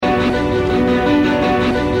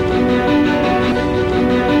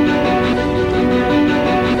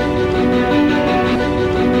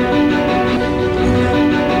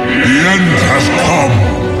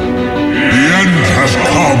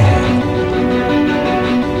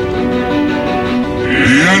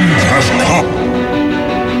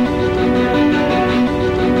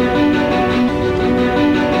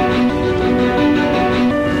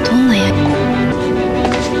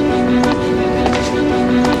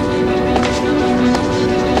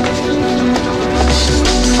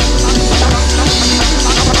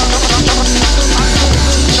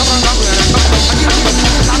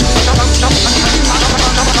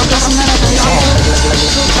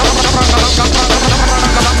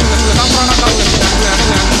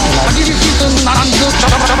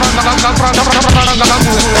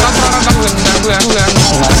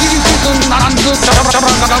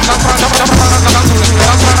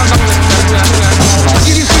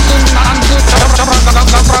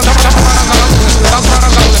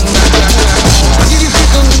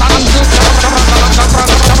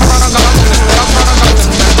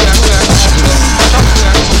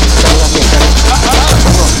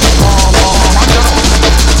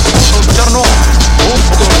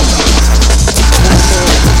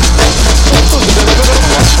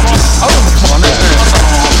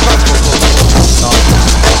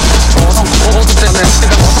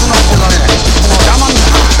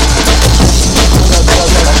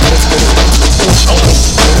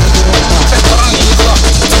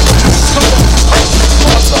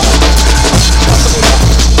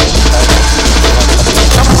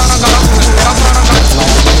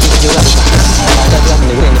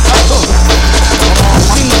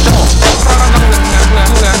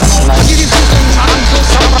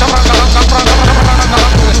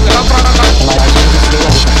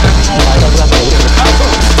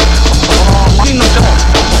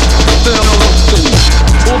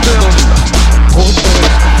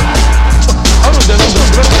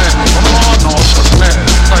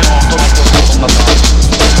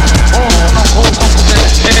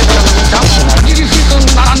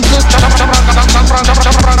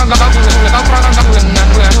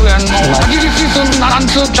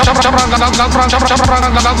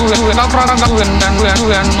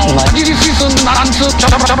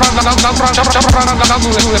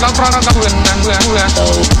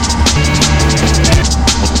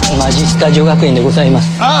マジスタ女学院でございま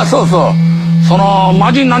す。ああ、そうそう、その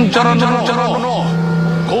マジなんちゃらの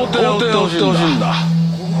工程を売ってほしいんだ。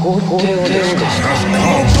工程ですか。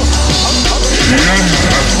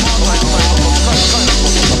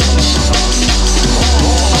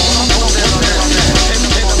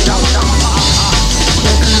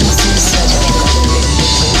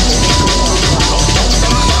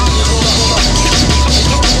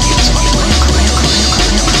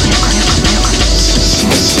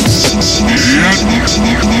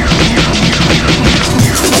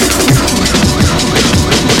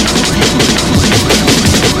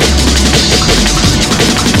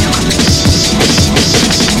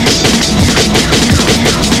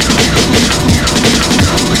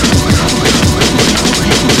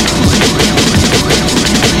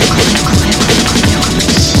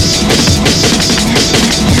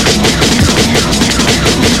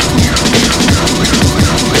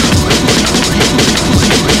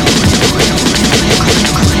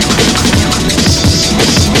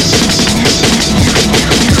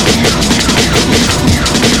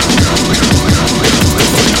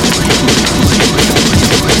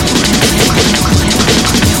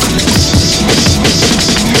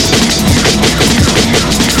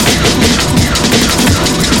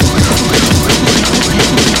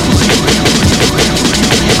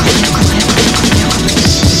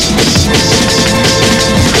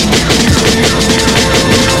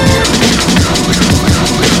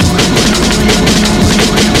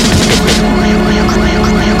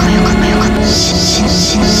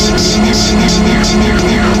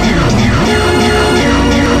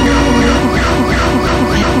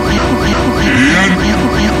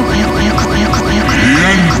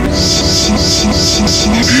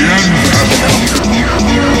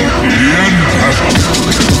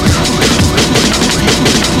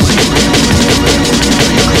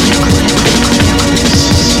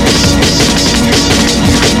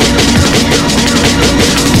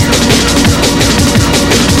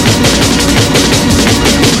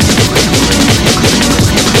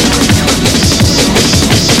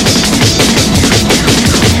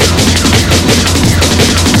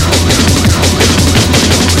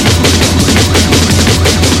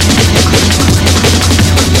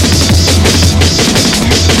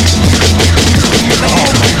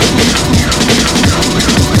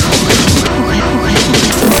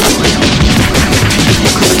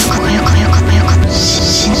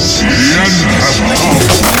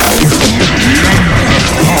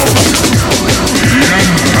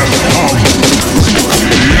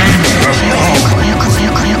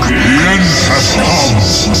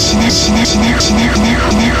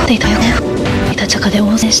チャカで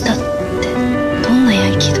応戦したってどんな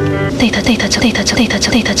ヤンキーだ。デイタチャカ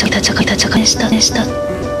でした。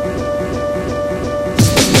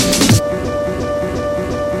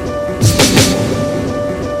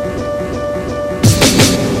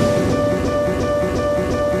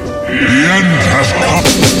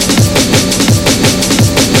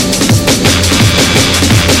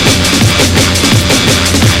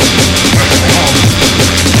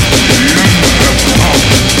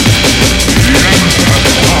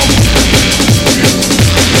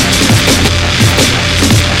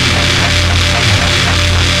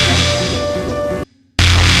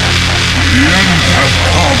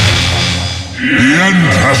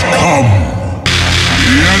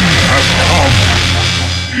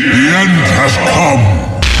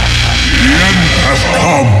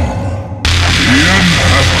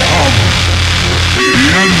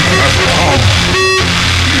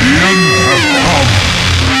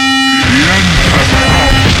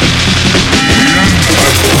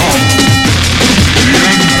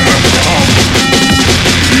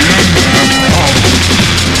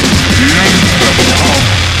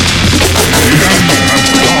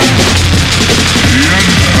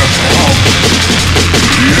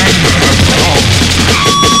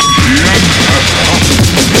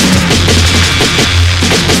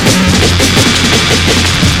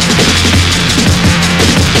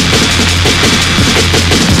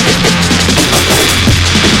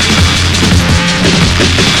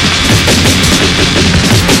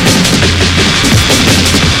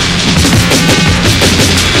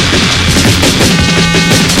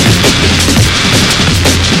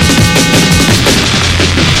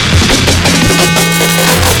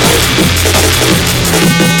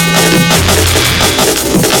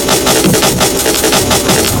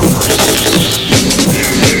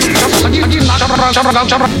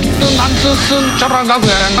Chopper. 난 스승 저라가게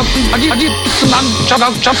아지 난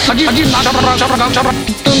저각 아지 난 저라가게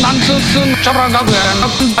난 스승 저라가게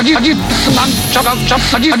아지 난 저각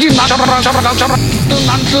아지 난 저라가게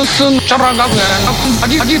난 스승 저라가게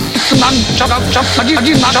아지 난 저각 아지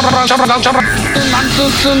난 저라가게 난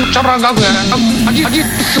스승 저라가게 아지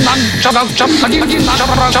난 저각 아지 난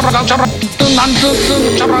저라가게 난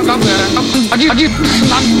스승 저라가게 아지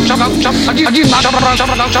난 저각 아지 난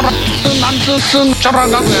저라가게 난 스승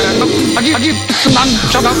저라가게 아지 난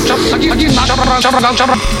저각 아지 난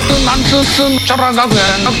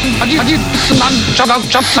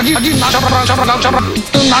저라가게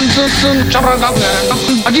난 스승 저라가게 아지 난 저각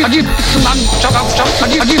아지 난 저라가게 난 스승 저라가게 아지 난 저각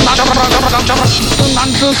아지 난 저라가게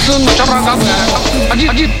난 스승 저라가게 아지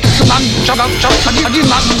난 저각 아지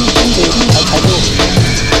난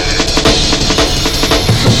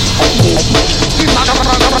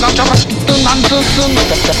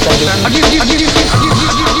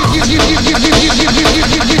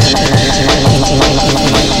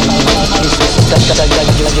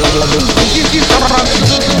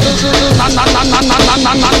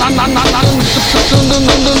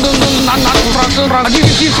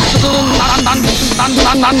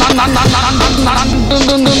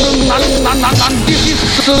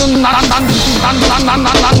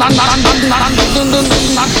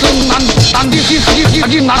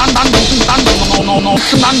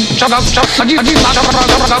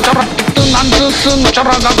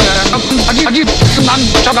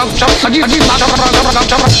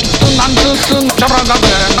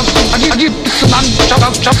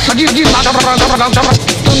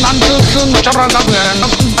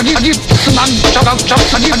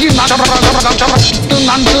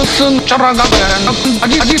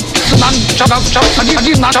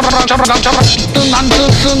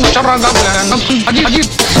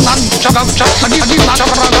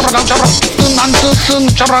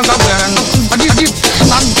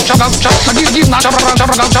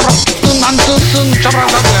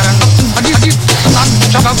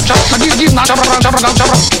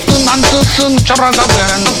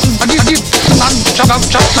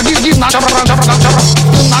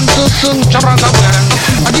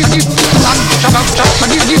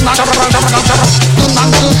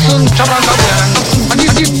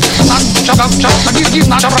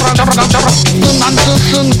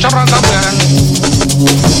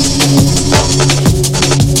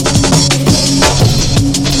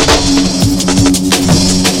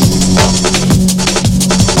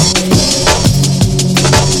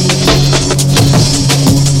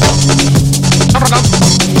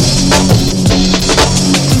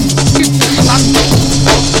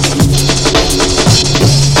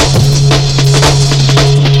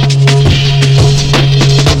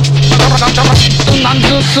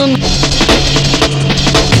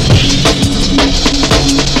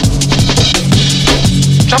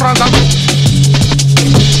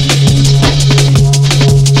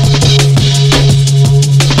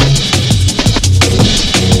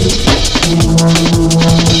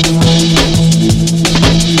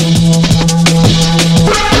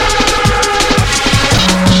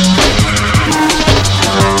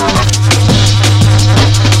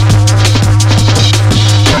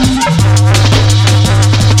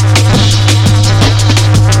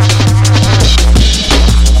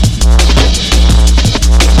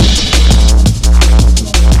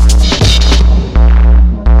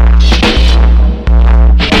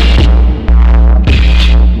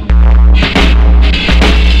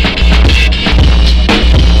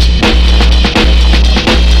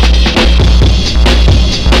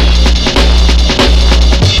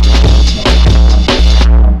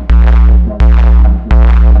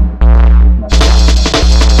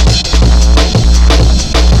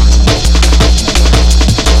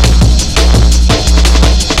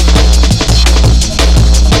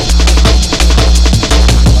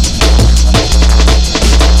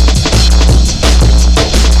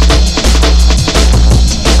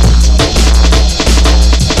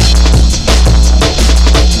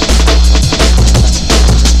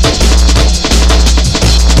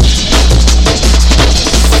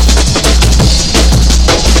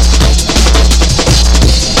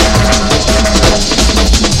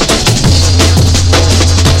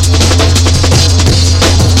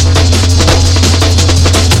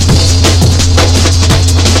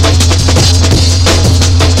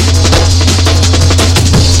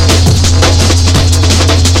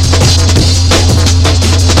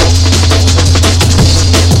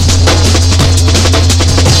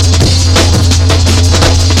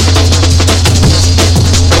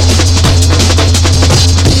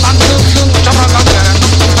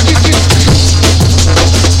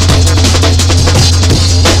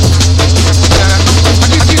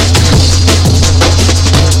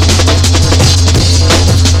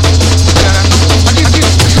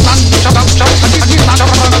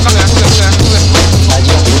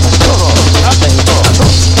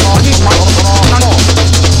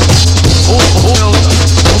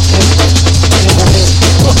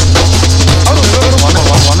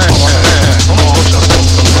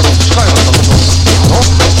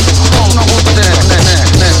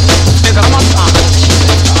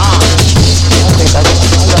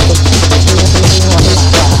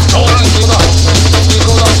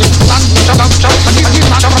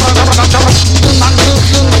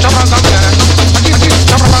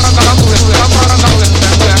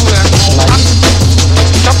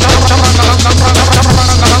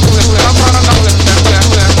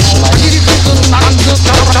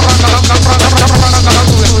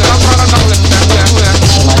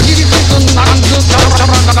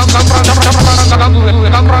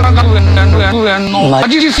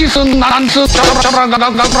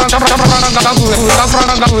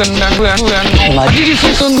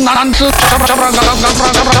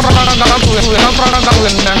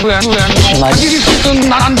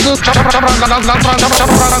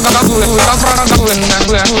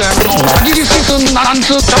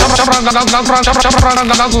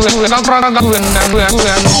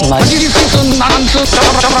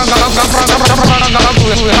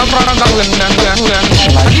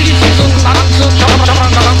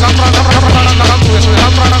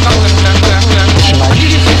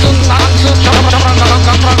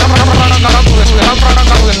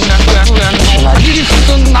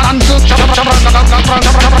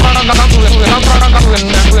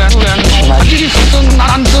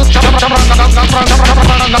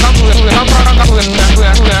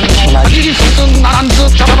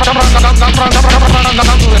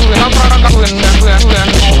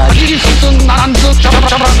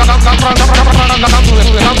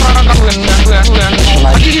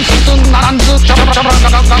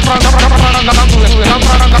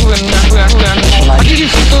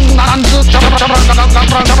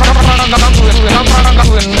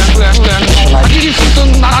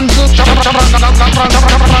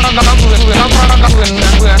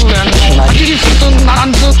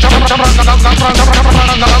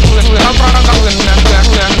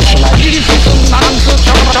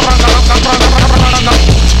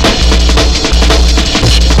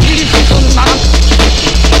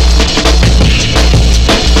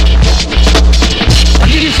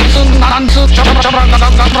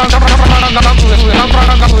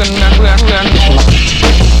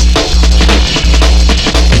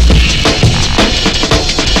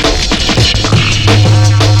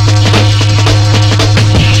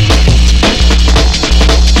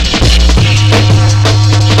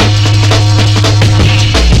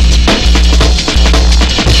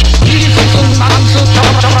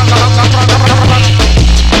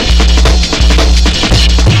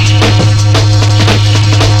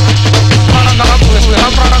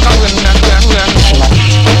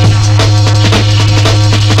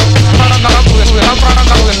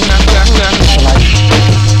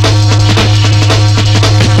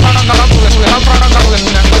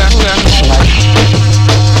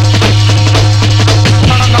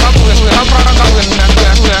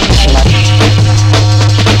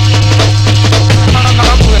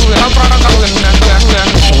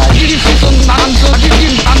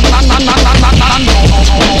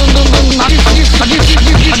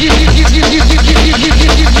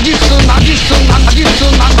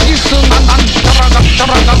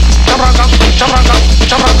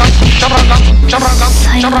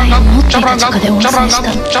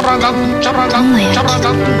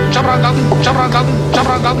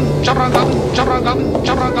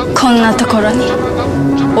こんなところに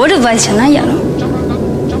おる場合じゃないやろ。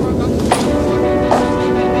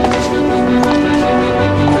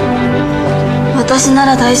私な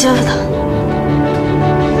ら大丈夫だ。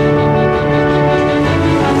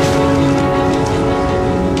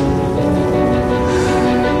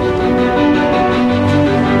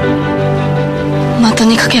的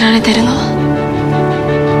にかけられてるのは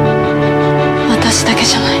私だけ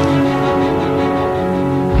じゃない。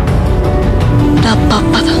ラッパ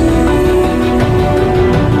ッパだ。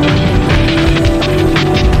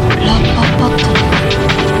ラッパッパッと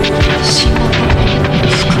シンガポールに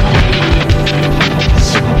救われる。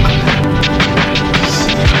そうか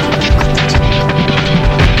死ねばよかったじゃないか。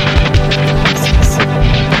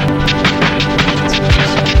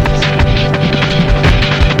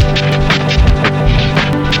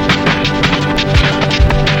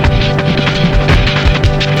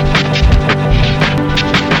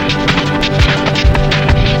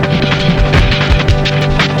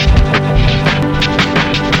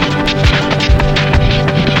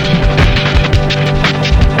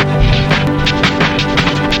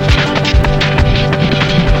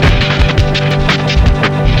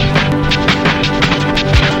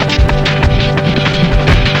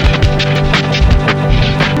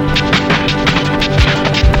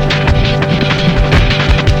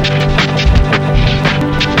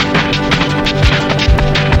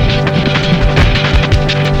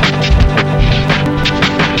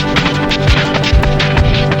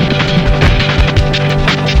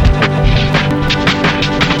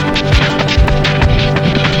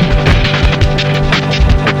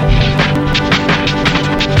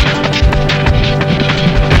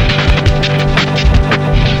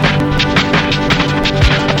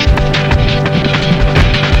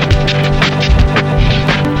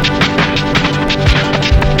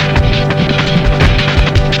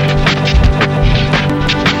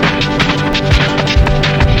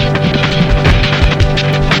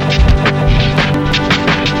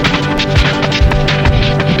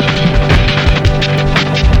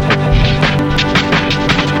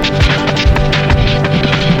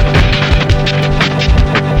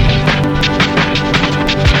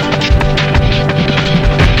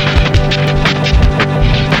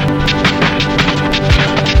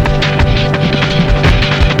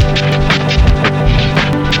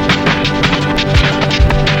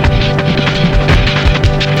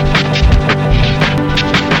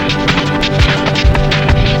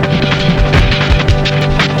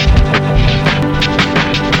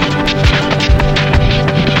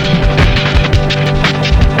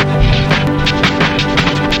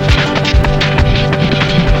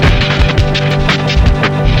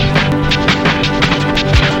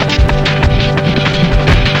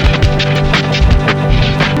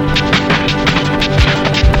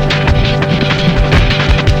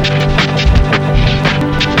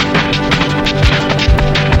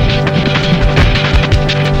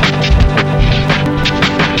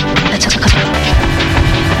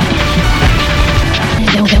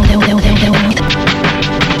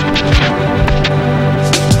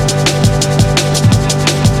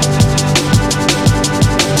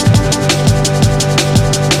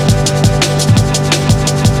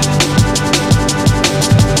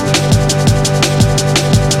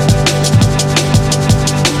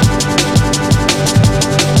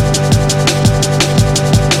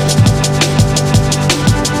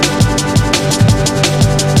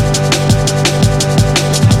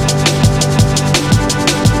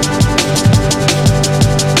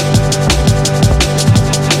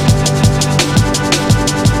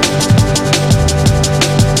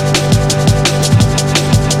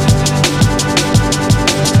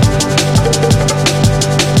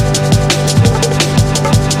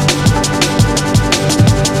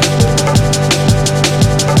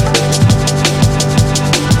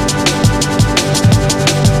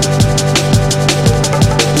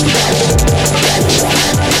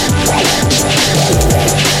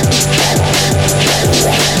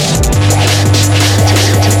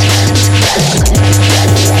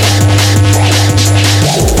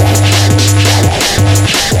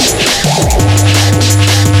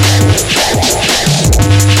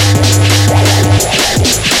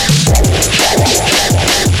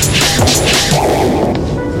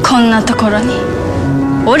なところに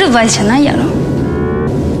おる場合じゃないやろ。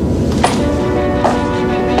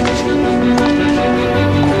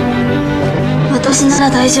私なら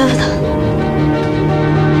大丈夫だ。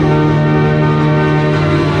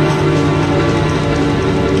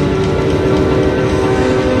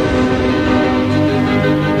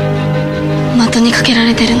的にかけら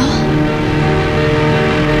れてるのは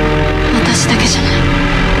私だけじゃない。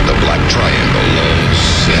 The Black Triangle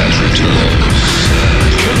has returned.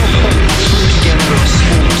 Together a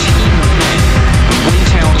small team of men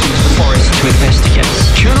went out into the forest to investigate.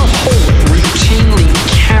 Colonel Holt routinely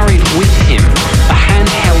carried with him a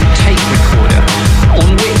handheld tape recorder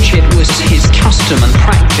on which it was his custom and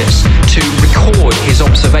practice to record his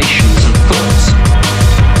observations and thoughts.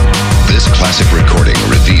 This classic recording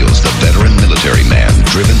reveals the veteran military man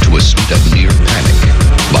driven to a state of near panic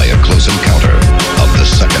by a close encounter of the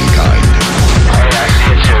second kind. Hey, I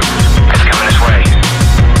see it too. It's coming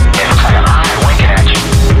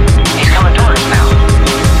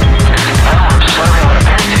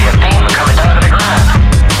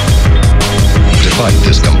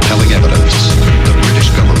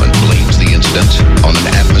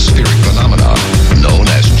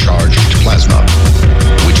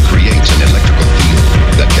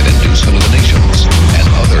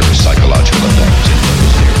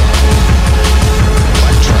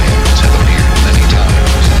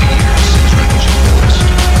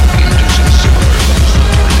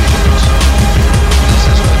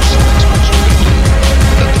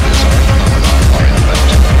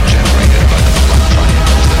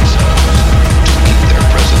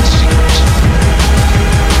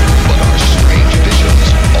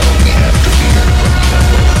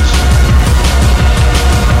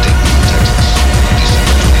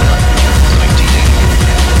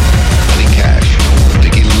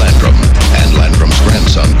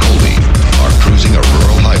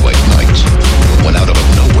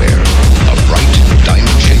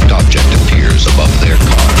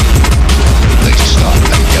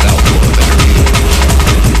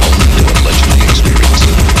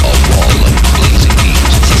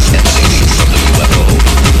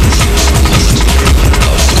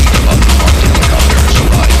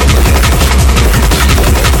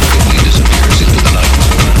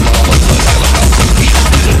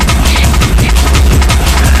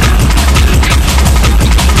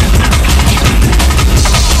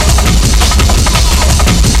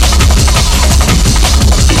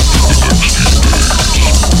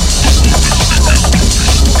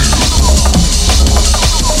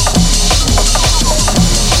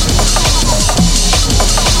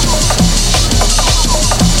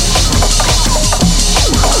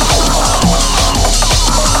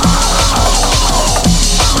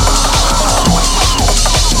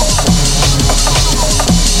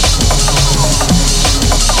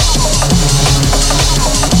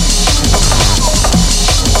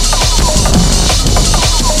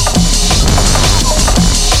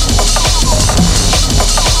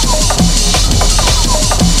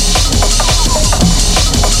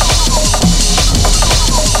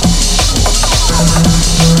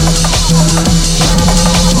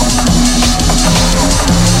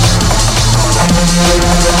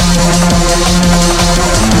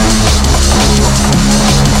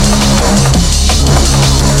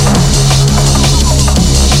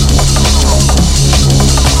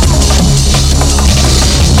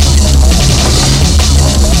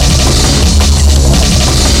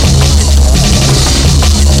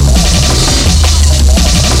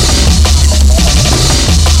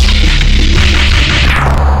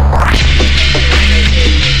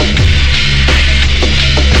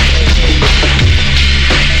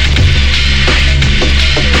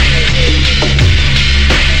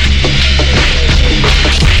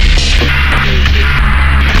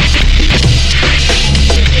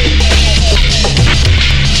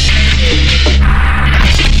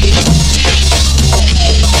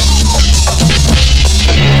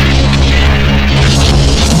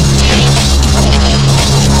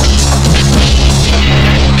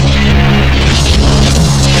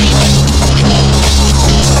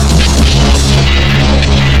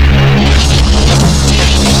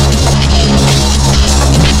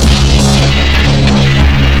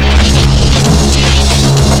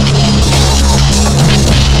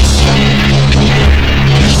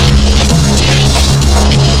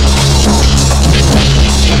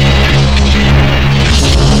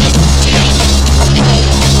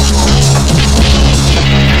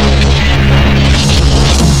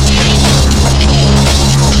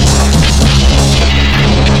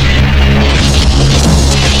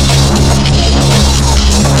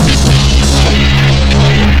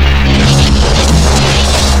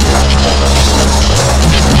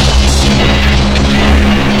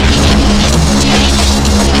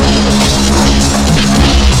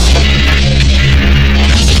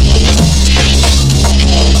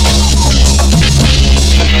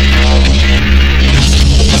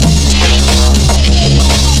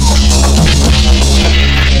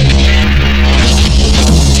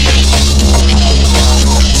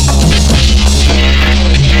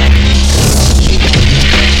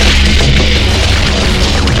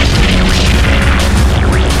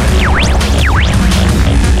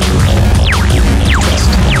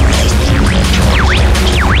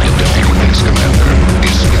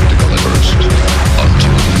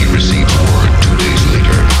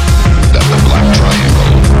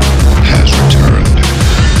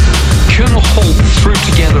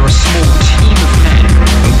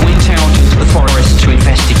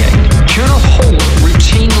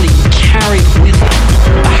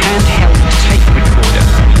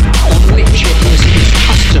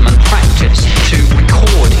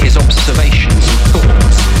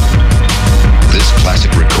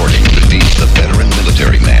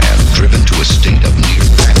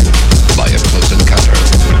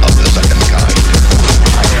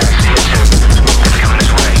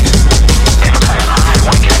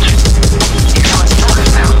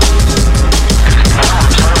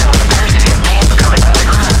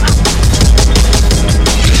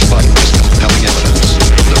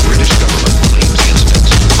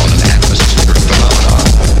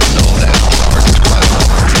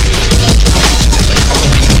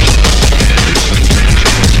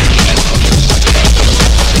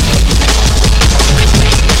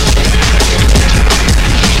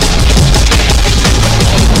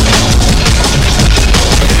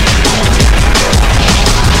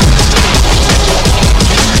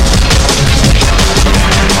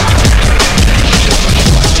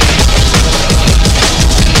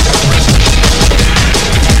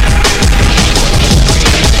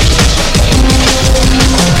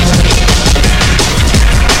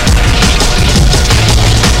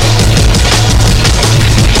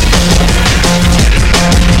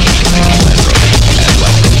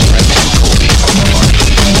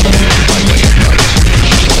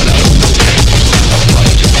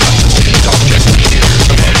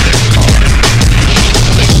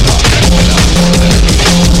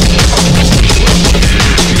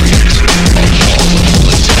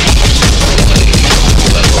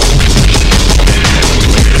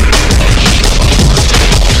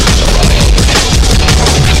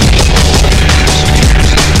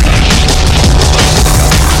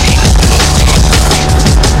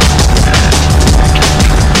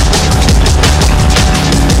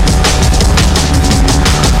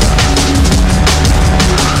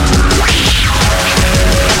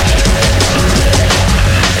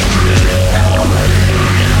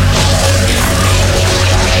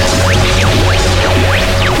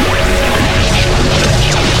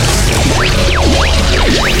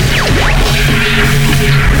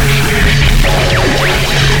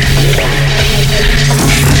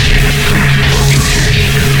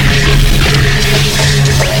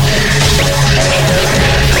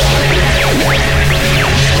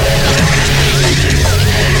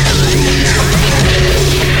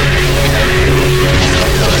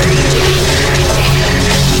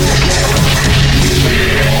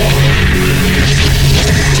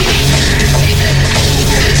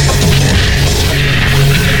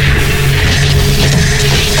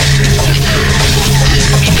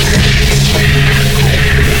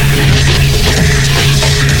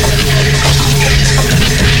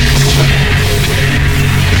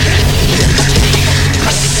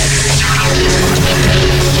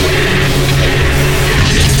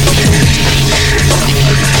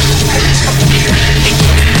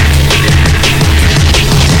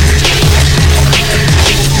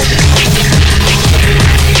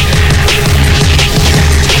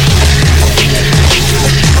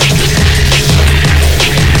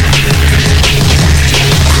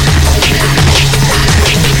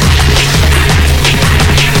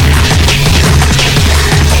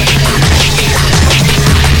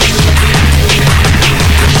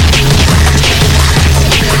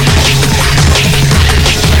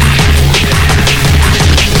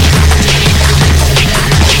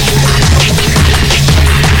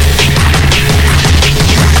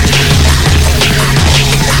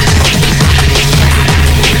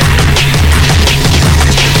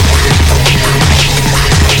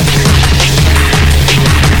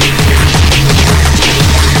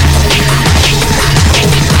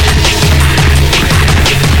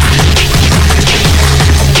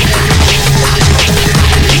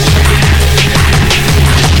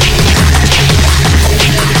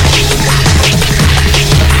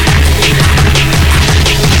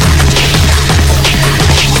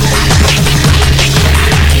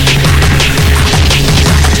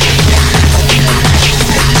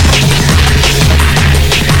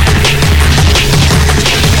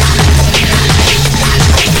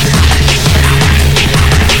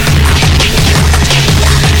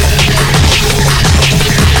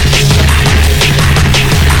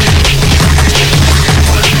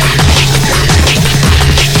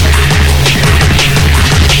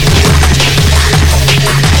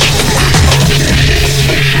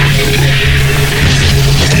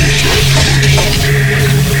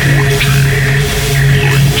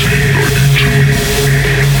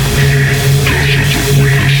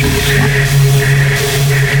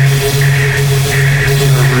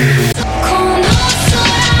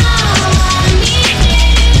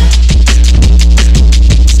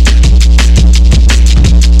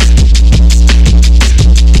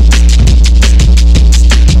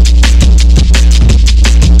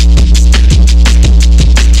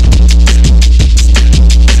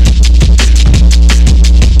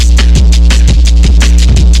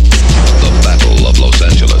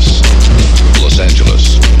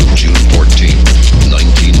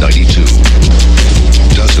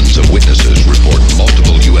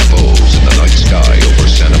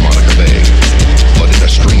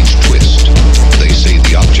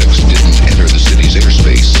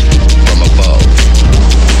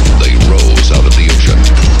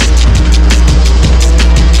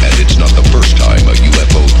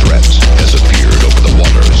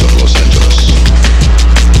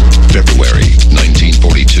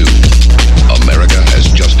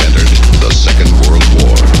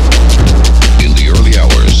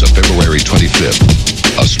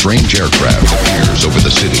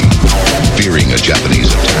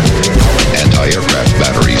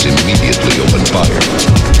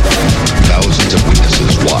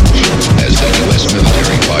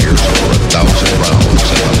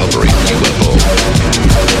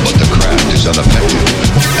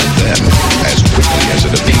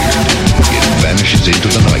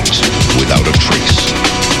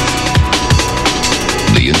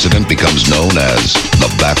becomes known as the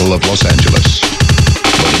Battle of Los Angeles.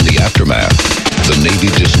 But in the aftermath, the Navy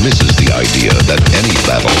dismisses the idea that any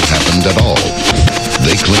battle happened at all.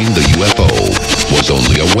 They claim the UFO was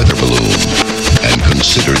only a weather balloon and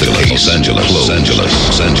consider the case Los Angeles.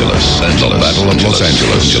 The Battle of Los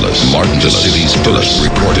Angeles marked the city's first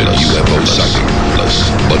recorded UFO sighting.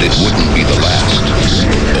 But it wouldn't be the last.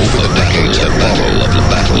 Over the decades that follow,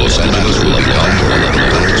 Los Angeles will become one of the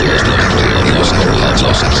world's most active UFO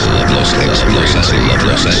hotspots, experiencing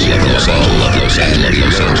Los Angeles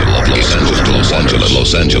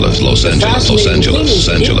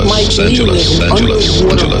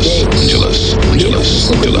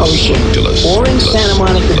or in Santa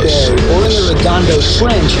Monica Bay, or in the Redondo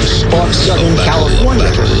Trench off Southern California.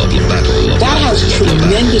 That has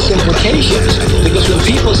tremendous implications, because when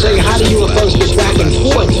people say, how do UFOs get back and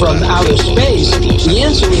forth from outer space, the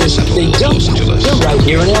answer is they don't. They're right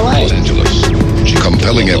here in LA.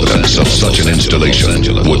 Compelling evidence of such an installation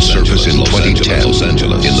would surface in 2010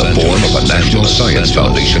 in the form of a National Science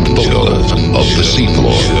Foundation photo of the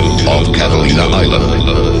seafloor off Catalina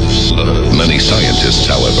Island. Many scientists,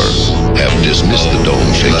 however, have dismissed the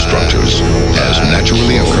dome-shaped structures as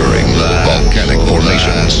naturally occurring volcanic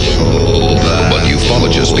formations. But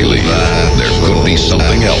ufologists believe there could be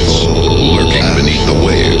something else lurking beneath the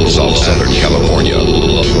waves of Southern California,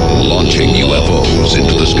 launching UFOs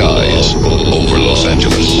into the skies over Los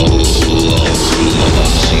Angeles.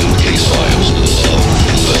 Sealed case files.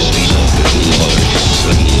 The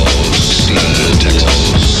Stephenville,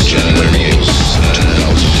 Texas, January 8,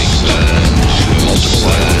 2008. Multiple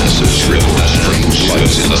eyewitnesses report strange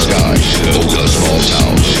lights in the sky over the small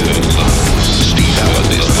town. Steve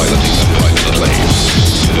Allen is piloting a private plane.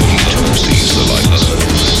 He too sees the lights,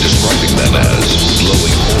 describing them as glow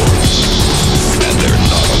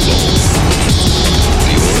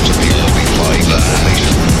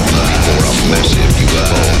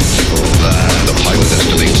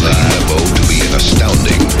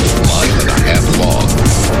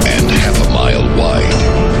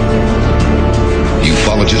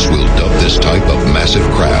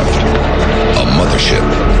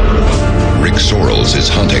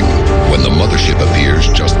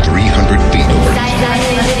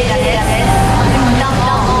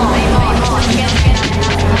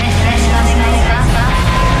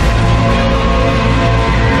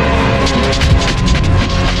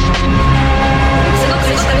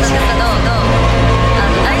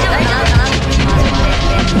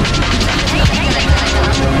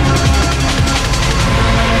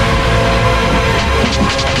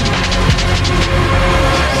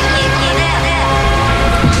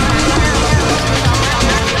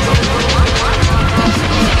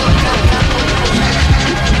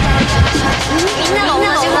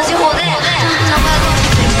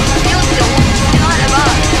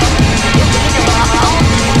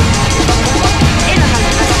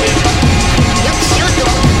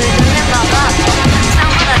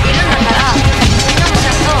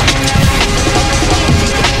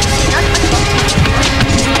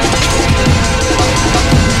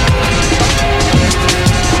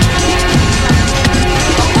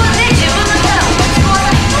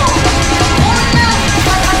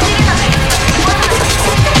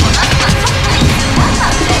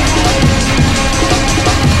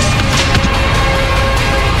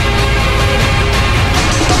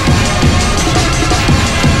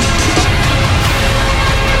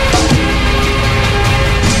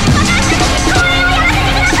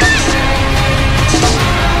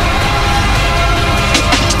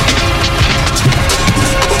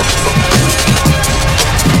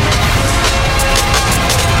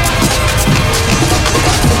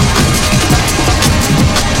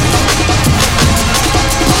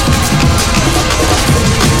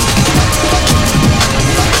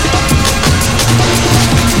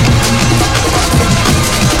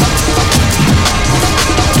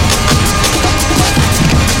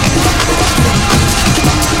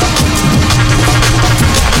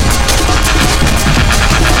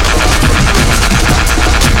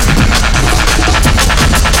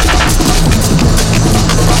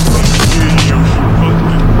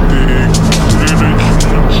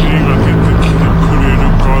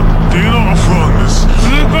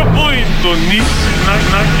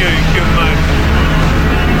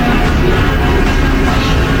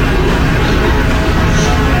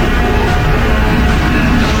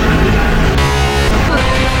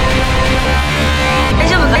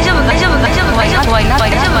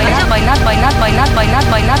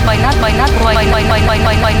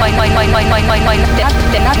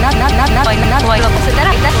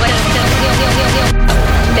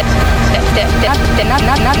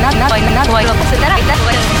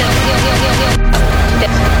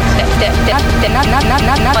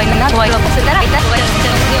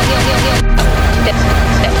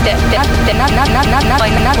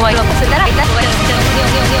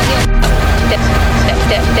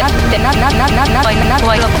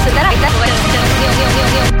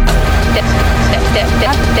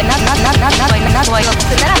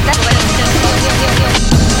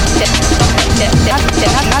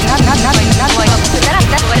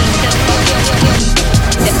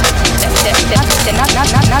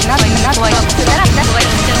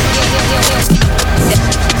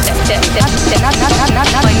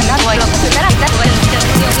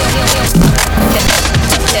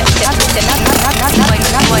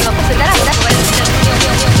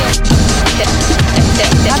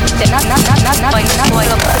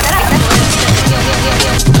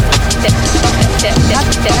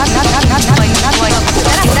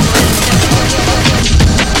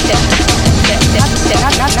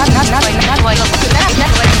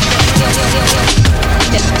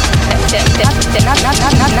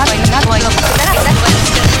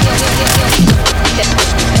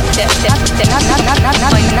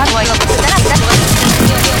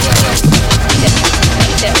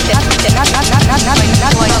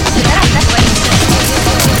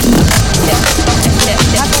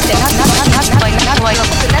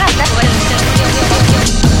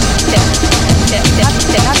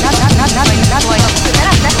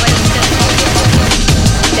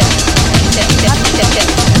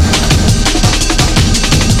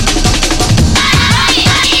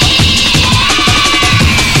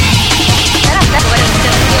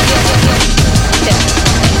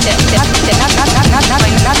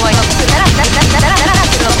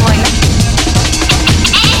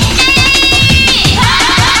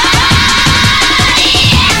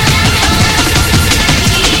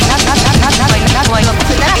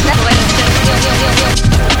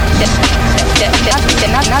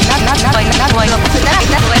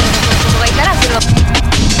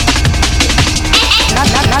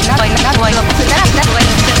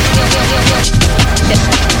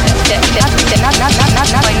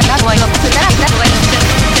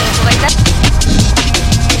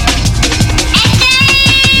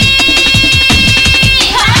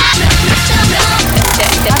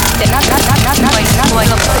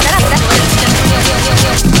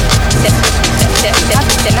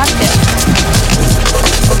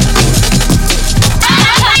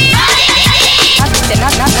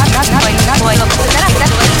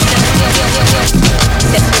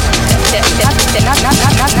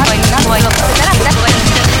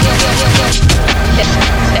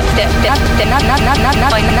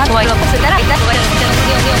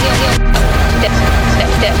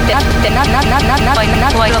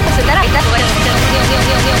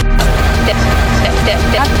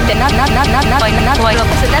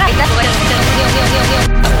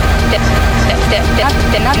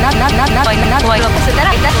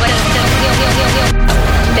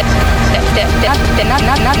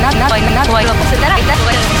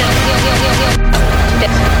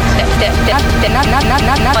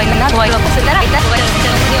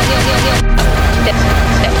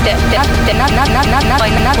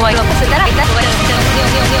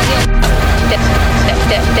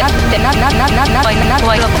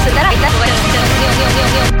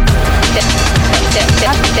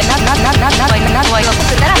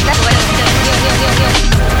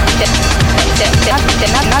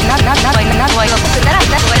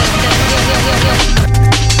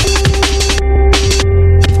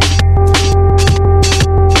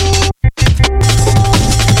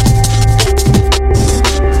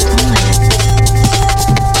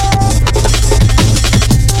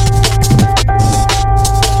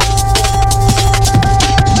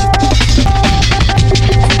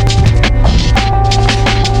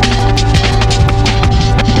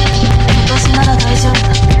私なら大丈夫だ。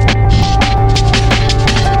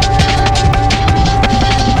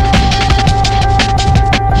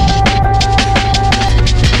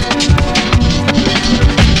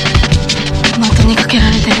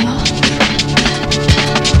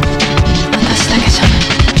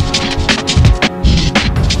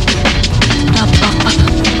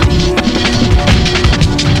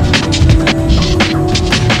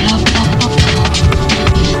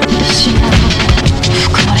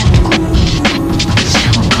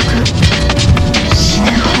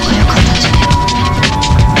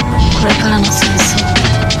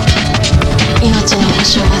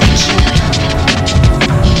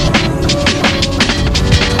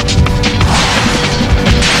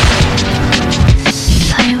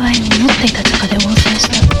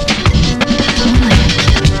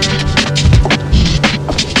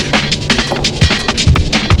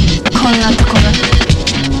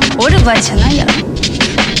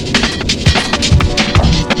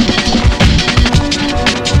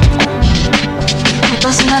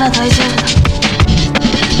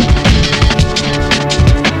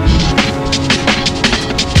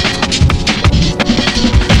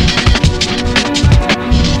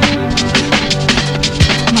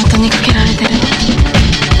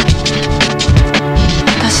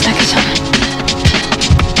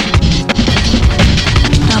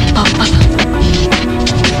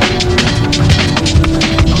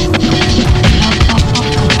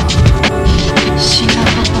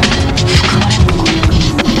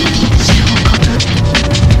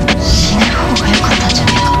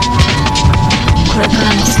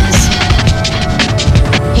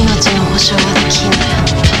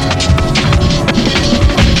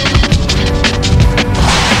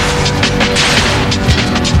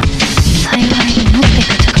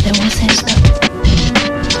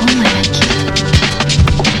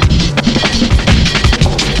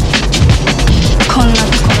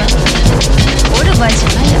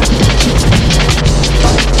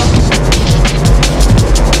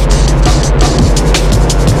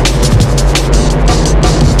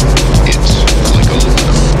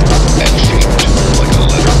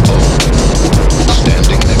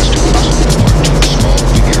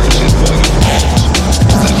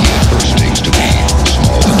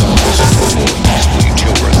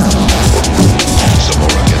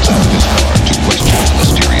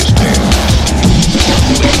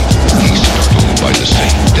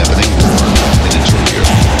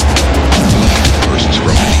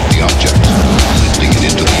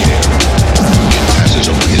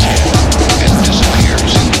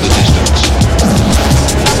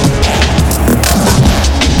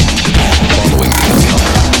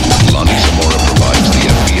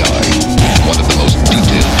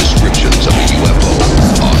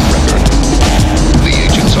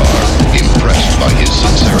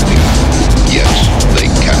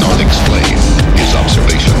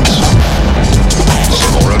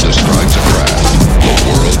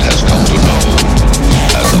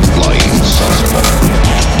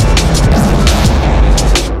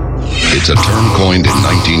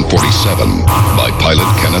1947 by pilot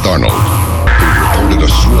Kenneth Arnold, who reported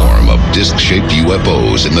a swarm of disc-shaped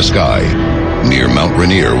UFOs in the sky near Mount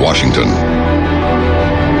Rainier, Washington.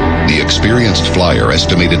 The experienced flyer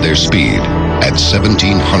estimated their speed at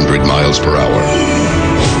 1,700 miles per hour.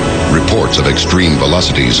 Reports of extreme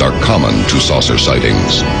velocities are common to saucer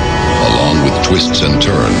sightings, along with twists and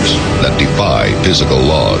turns that defy physical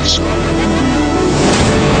laws.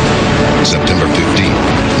 September 15,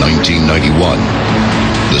 1991.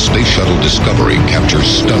 The Space Shuttle Discovery captures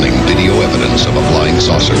stunning video evidence of a flying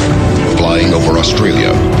saucer flying over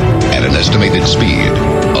Australia at an estimated speed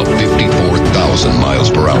of 54,000 miles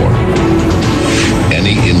per hour.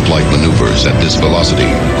 Any in-flight maneuvers at this velocity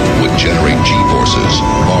would generate G-forces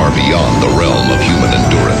far beyond the realm of human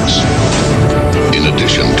endurance. In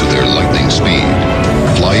addition to their lightning speed,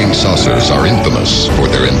 flying saucers are infamous for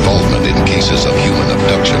their involvement in cases of human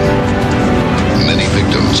abduction. Many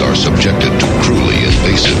victims are subjected to cruelly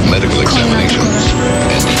invasive medical examinations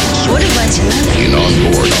and even surgery in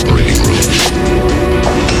on-board operating rooms.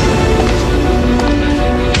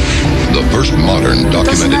 The first modern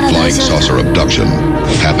documented flying saucer abduction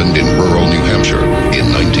happened in rural New Hampshire in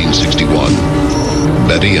 1961.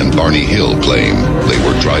 Betty and Barney Hill claim they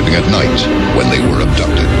were driving at night when they were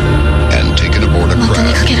abducted and taken aboard a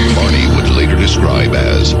craft Barney would later describe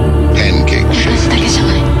as pancake-shaped.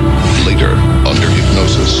 Later, under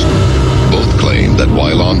hypnosis, both claim that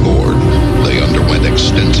while on board, they underwent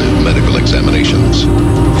extensive medical examinations.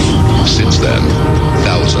 Since then,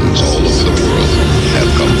 thousands all over the world have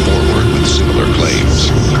come forward with similar claims.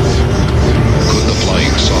 Could the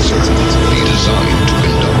flying saucer be designed to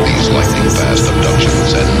conduct these lightning-fast abductions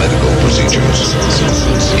and medical procedures?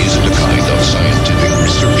 Is it a kind of scientific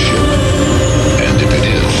research ship? And if it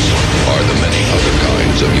is, are there many other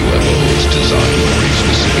kinds of UFOs designed for a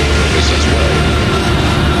specific purpose as well?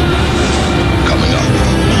 Coming up,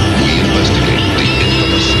 we investigate the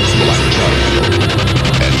infamous Black Triangle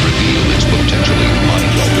and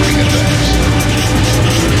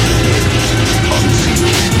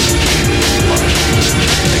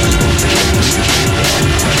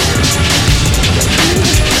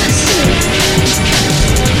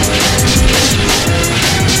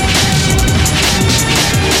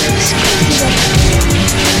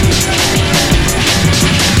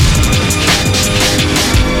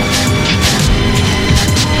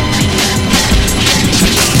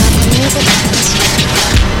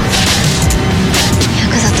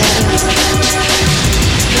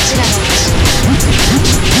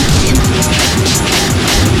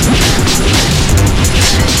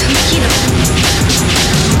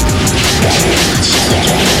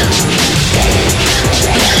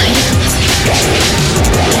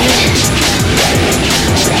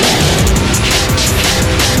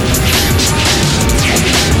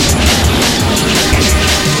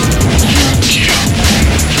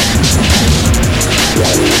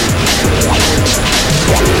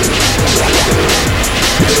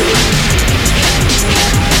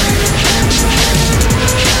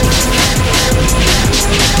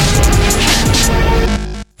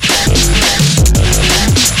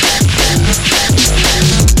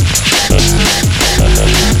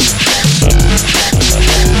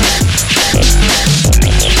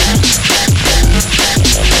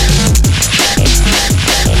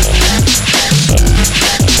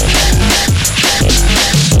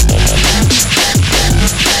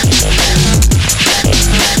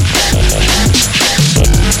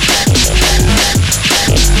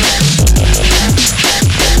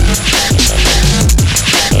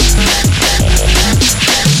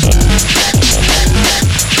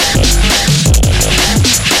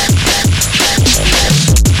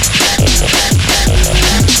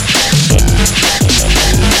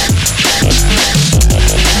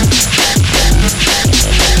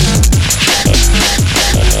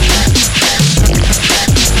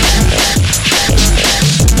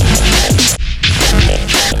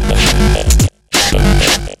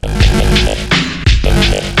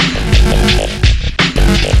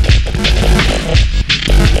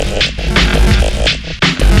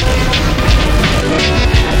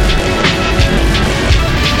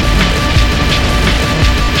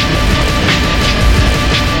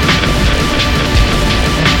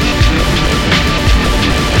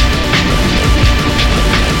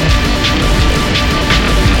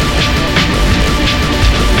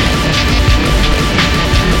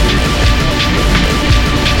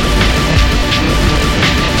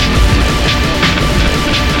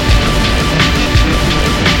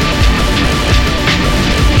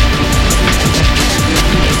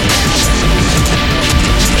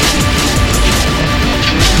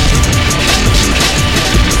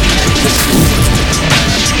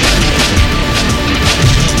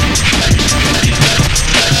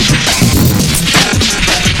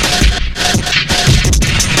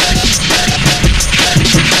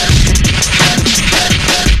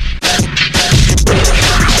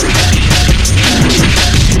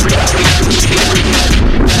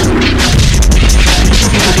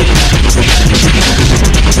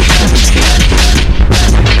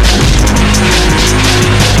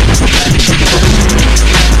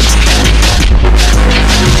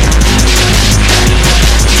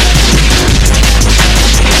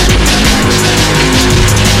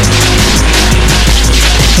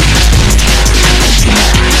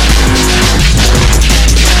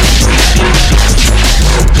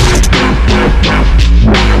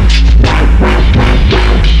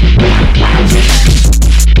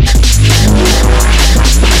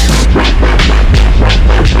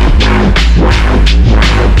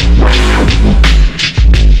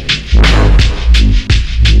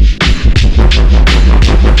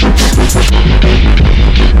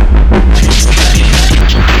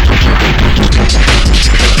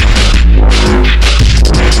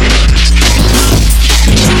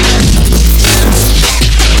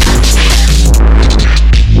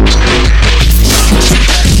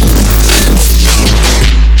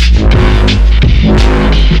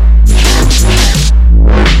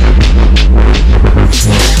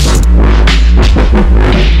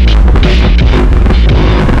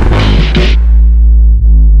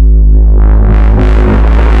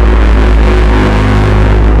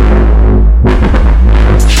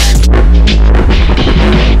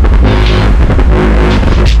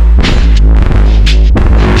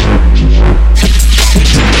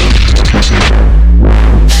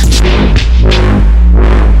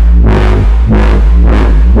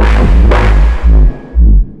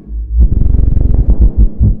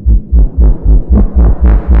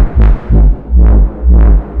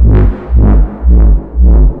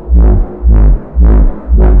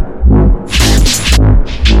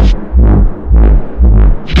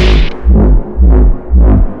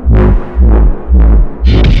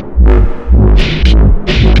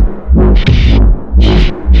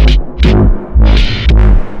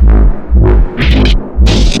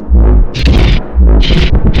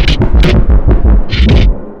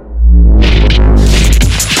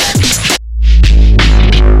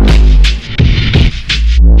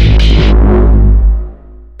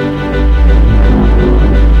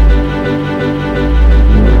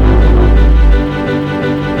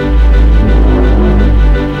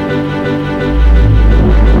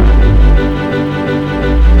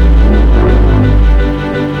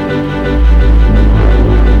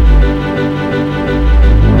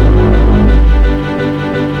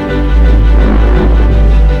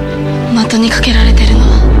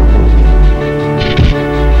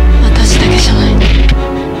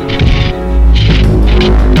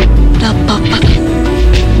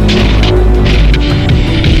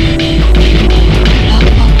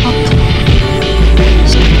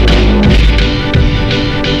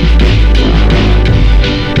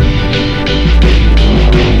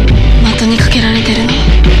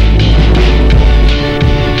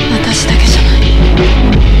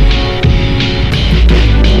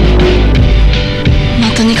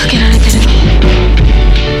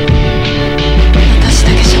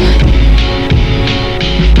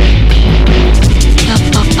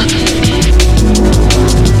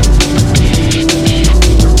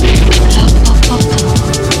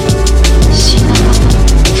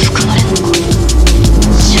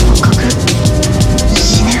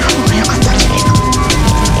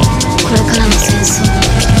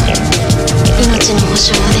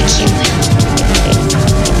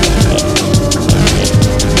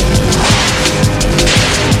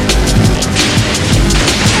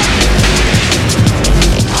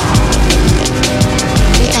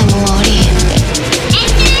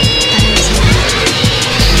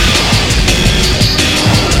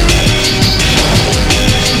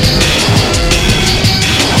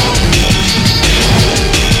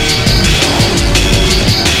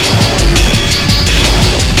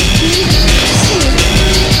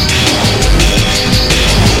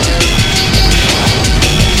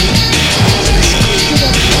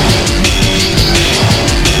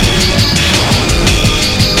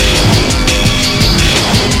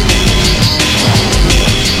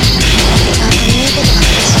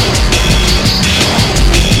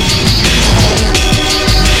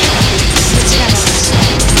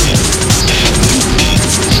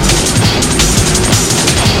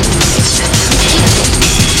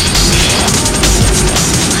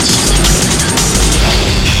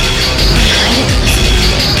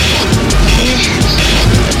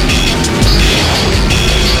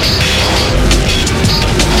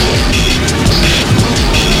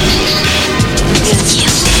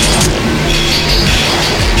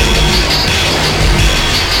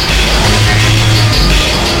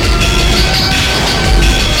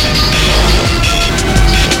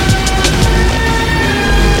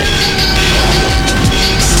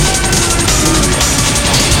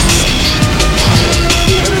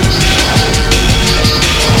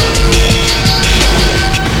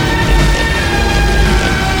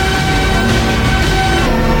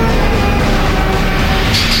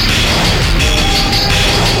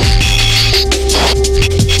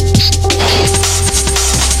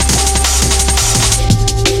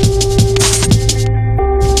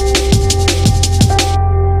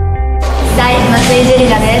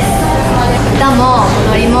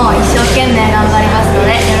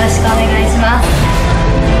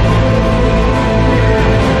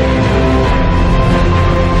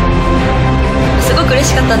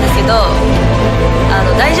かったんですけど、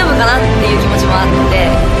大丈夫かなっていう気持ちもあって、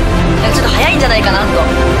ちょっと早いんじゃないかなと。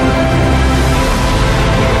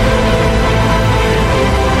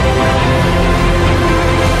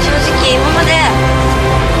正直今まで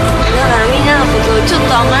だからみんなのことをちょっ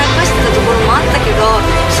と甘やかしてたところもあったけど、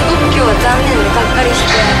すごく今日は残念でがっかりし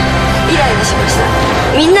てイライラしました。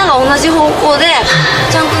みんなが同じ方向で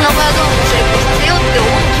ちゃんと名古屋ドームを成功させようって思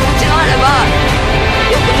う気持ちがあれば、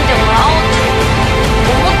よく見てもらおうって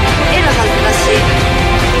思えるはずだし、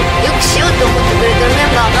よくしようって思ってくれてるメ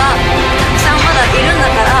ンバーがたくさんまだいるんだ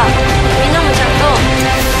から、みんなもちゃんとこの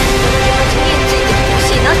気持ちについてきてほ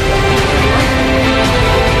しいなって思います。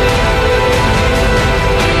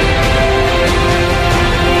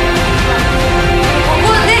こ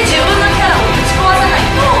こで自分のキャラをぶち壊さない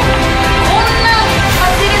と、こんな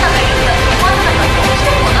ハズレナがいるんだって思わなかったらどうし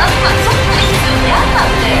てもなんかそっかに必要にあった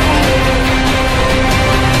んで。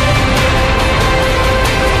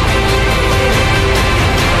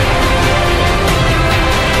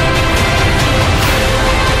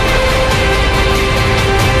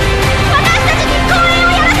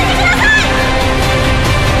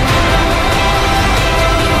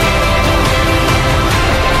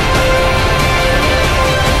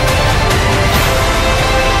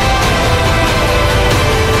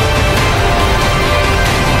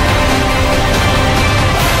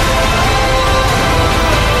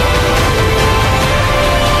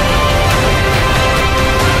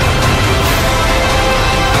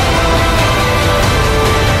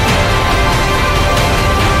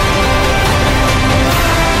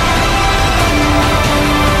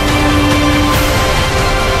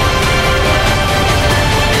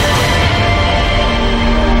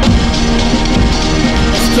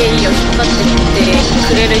SKE を引っ張ってって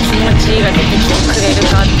くれる気持ちが出てきてくれる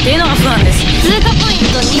かっていうのが不安です。通過ポイン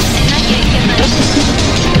トにしなきゃいけない。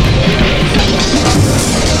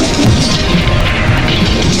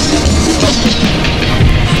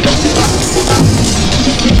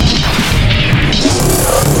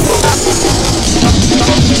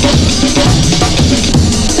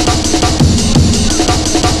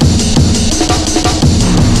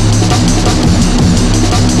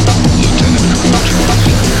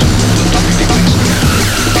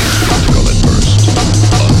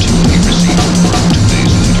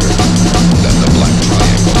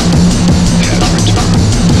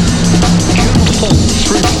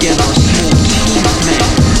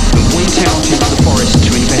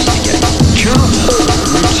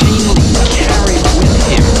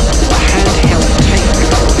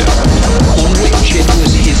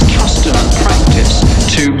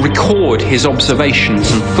His observations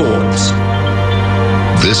and thoughts.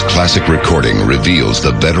 This classic recording reveals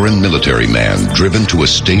the veteran military man driven to a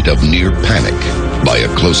state of near panic by a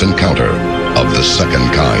close encounter of the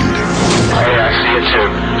second kind. Hey, I see it too.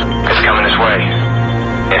 It's coming this way.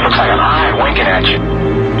 It looks like an eye winking at you.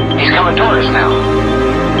 He's coming toward us now.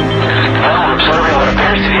 Now I'm observing what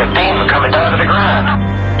appears to be a beam coming down to the ground.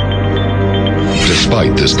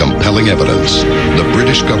 Despite this compelling evidence, the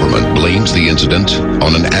British government blames the incident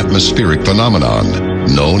on an atmospheric phenomenon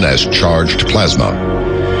known as charged plasma,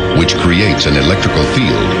 which creates an electrical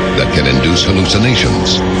field that can induce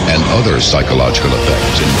hallucinations and other psychological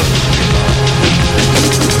effects in those nearby.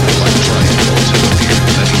 Black triangles have appeared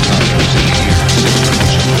many times in the years since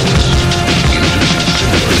inducing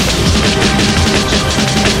similar hallucinations.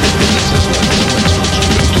 This has led some experts to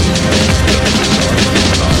conclude that the bizarre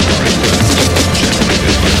phenomenon are in fact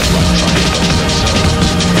generated by the black triangles themselves,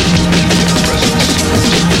 due to their presence.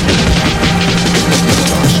 But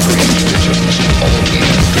our strange visions all be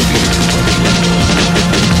attributed from the UFO.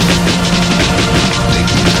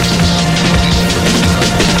 Dayton, Texas, December 29,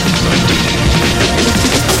 1980.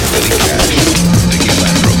 Billy Cash, Nicky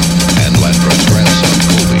Landrum, and Landrum's grandson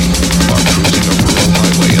Colby are cruising a rural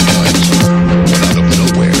highway at night when out of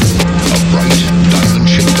nowhere, a bright,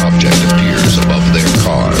 diamond-shaped object appears above their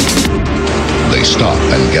car. They stop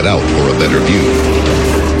and get out for a better view,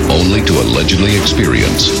 only to allegedly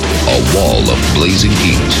experience a wall of blazing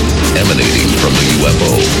heat emanating from the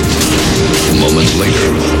UFO. Moments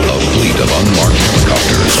later, a fleet of unmarked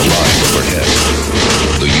helicopters arrive overhead.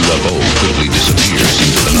 The UFO quickly disappears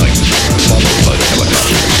into the night, followed by the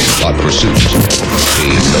helicopters in hot pursuit,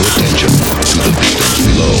 paying no attention to the victims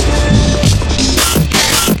below.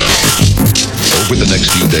 Over the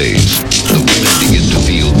next few days, the women begin to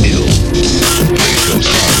feel ill. They show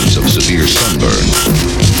signs of severe sunburn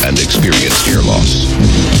and experience hair loss.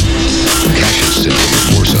 Cash's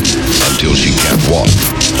symptoms worsen until she can't walk.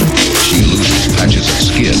 She loses patches of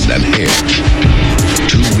skin and hair.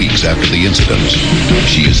 2 weeks after the incident,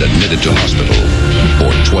 she is admitted to hospital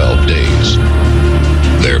for 12 days.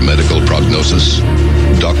 Their medical prognosis?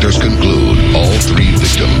 Doctors conclude all 3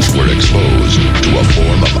 victims were exposed to a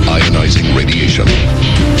form of ionizing radiation.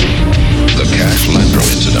 The Cash Landro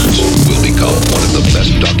incident will become one of the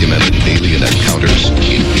best documented alien encounters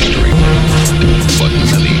in history. But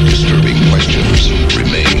many disturbing questions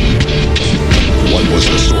remain. What was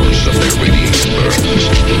the source of their radiation burns?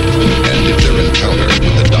 And if their encounter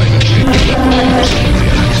with the diamond-shaped UFO was simply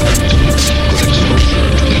an accident, could exposure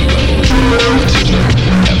to the UFO's coordinate system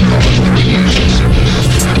have caused the radiation sickness?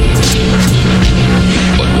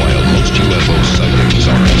 But while most UFO sightings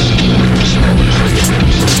are considered smaller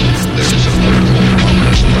spaceships, there is another more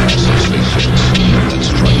ominous class of spaceships that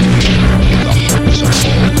strike fear in the hearts of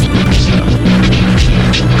all who witness them.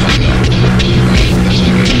 Coming up, we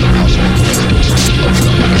investigate the possible presence of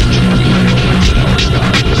non-conventional UFOs in our skies.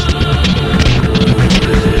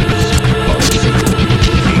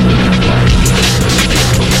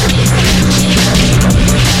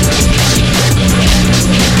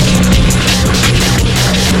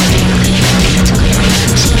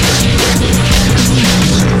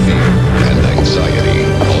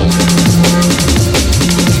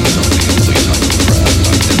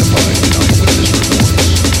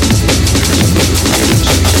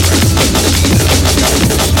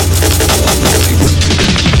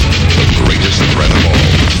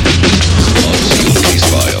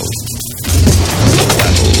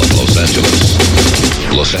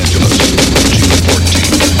 Los Angeles, June 14,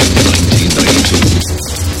 1992.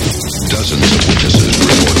 Dozens of witnesses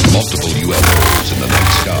report multiple UFOs in the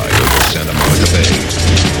night sky over Santa Monica Bay.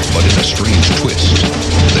 But in a strange twist,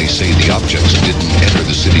 they say the objects didn't enter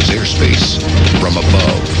the city's airspace from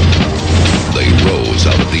above. They rose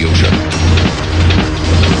out of the ocean.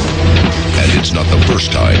 And it's not the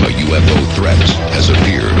first time a UFO threat has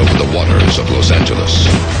appeared over the waters of Los Angeles.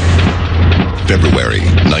 February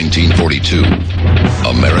 1942.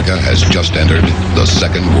 America has just entered the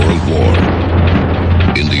Second World War.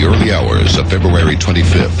 In the early hours of February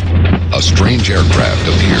 25th, a strange aircraft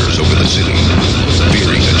appears over the city.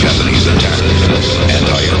 Fearing a Japanese attack,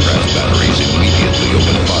 anti-aircraft batteries immediately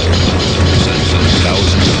open fire.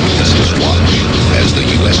 Thousands of witnesses watch as the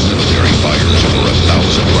U.S. military fires over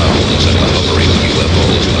 1,000 rounds at the hovering UFO.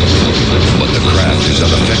 But the craft is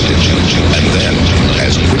unaffected, and then,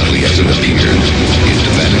 as quickly as it appeared, it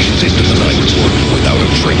vanishes into the night without a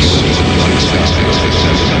trace.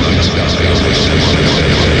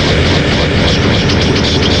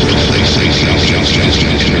 They say the objects just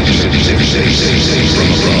entered the city's airspace from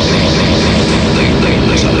above. They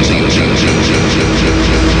let out the ocean.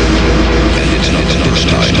 And it's not the first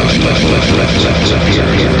time UFO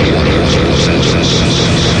appeared in the waters of Los Angeles.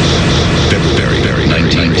 February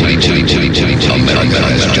 1942. America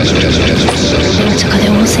has just 大阪で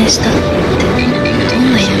温泉したってど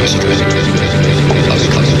んな勇気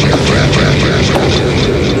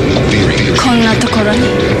こんなところに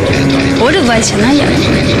おる場合じゃないやろ。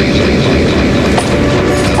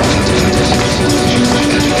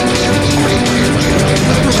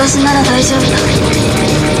私なら大丈夫だ。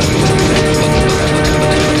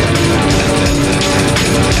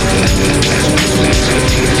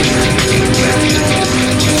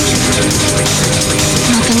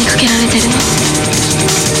的にかけられてるの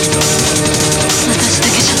私だ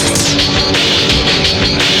けじゃない。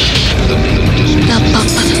ラッパッ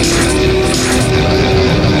パ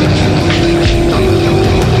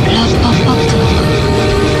ラッパッパッパ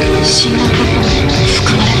シンガポール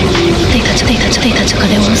含まれる。データ中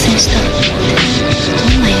で温泉したど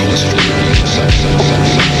んな勇気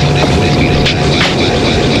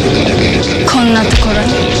こんなところに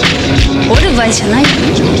おる場合じゃないよ。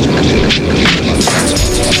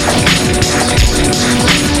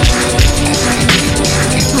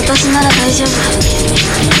私なら大丈夫だ。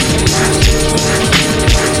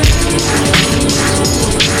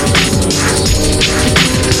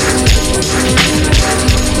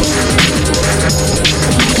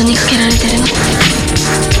本当にかけられてるの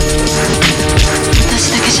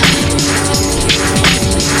私だけじゃない。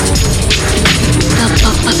ラッパ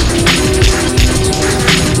ッパ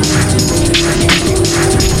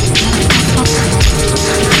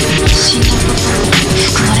死んだこと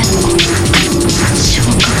含まれんのか。昇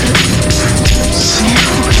格しない方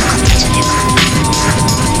が良かったんじゃねえか。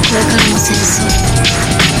これからの戦争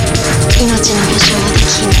命の保証はで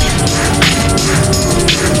きんだよ。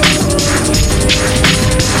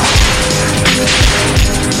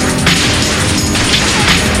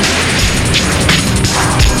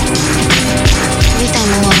みたいも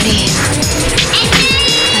んは無理。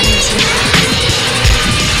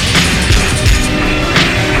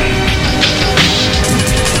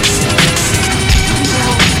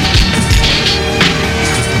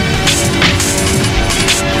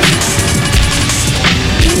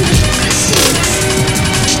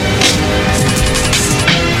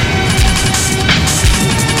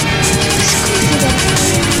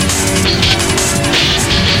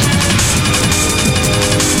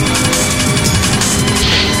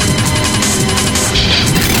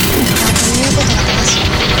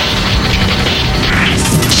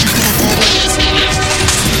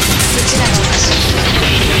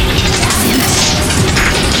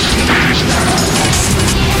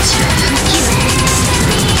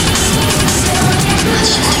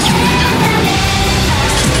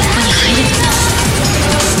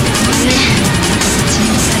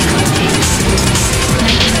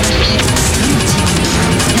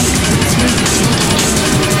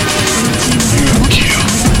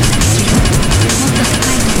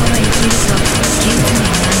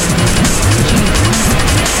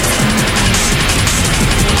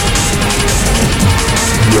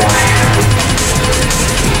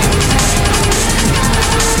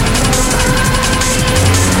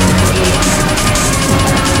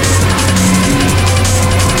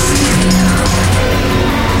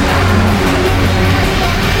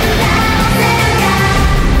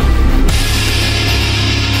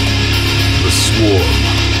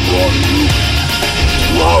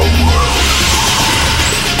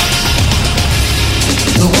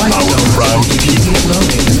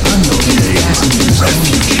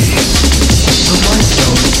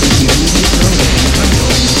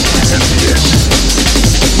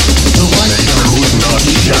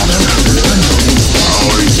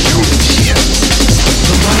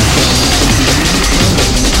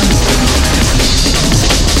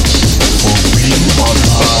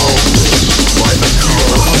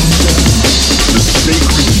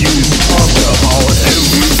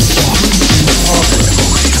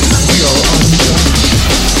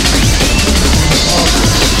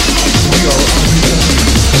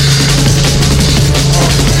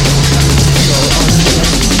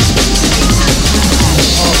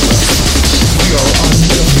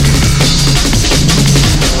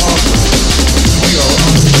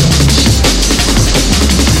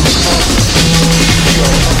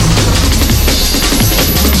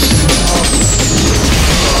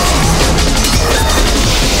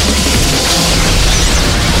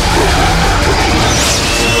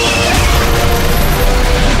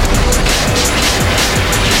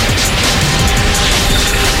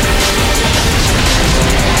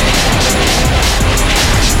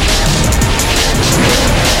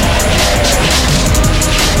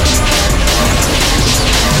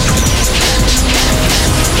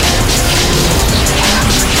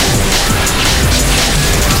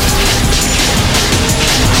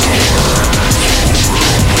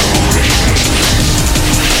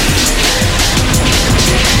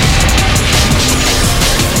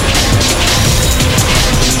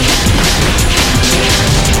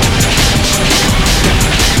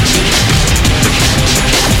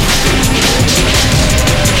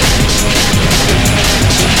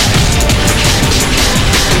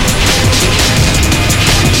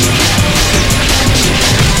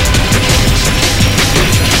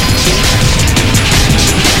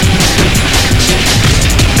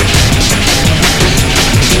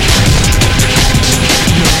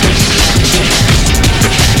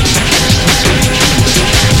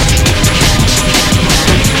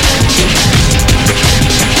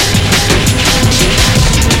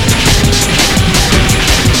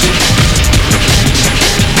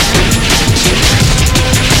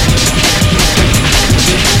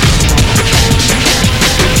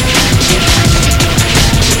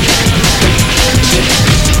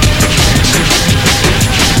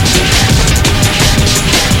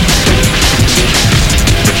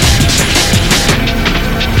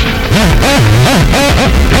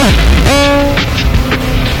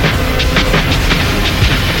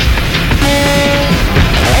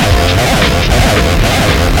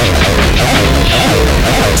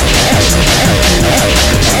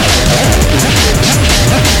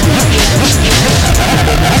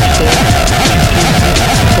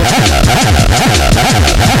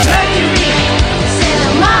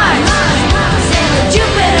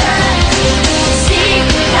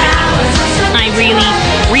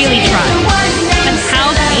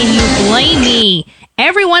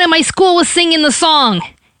Everyone in my school was singing the song.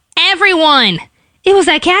 Everyone! It was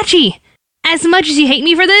that catchy. As much as you hate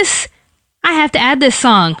me for this, I have to add this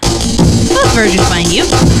song. Both versions, mind you.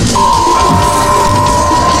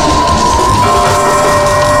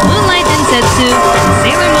 Moonlight Densetsu,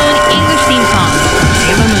 Sailor Moon English theme song.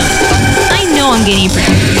 Sailor Moon. I know I'm getting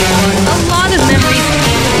produced. A lot of memories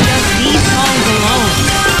with just these songs alone.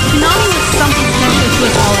 Tsunami was something special to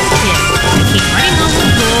us all as kids. We came running home from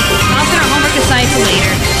school, tossing our homework aside for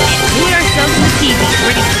later, and glued ourselves to the TV,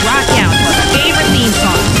 ready to rock out to our favorite theme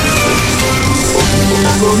song.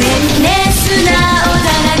 ごめんね素直じゃ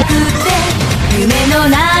なくて夢の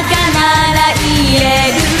中なら言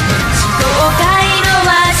える思考回路は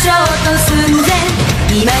ショート寸前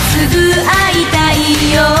今すぐ会いたい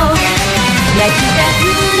よ泣きたく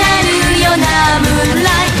なるよなムーンラ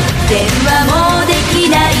イト電話もでき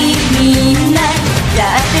ないみんなだ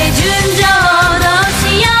って純情どう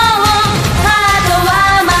しようハートは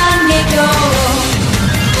万華鏡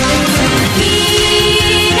月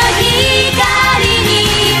の光に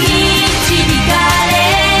導かれ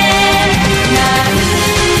何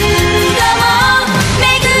度も巡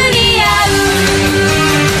り合う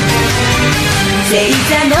星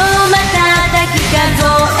座の瞬き数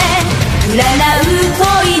え占う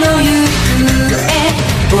恋の行方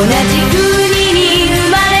同じ国に生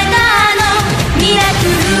まれたあのミラク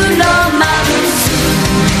ルロマンス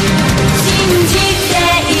信じて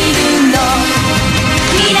いるの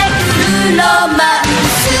ミラクルロマン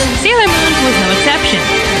ス Sailor Moon was no exception.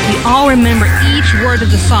 We all remember each word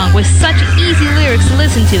of the song with such easy lyrics to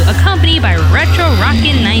listen to, accompanied by retro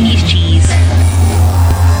rockin' 90s cheese.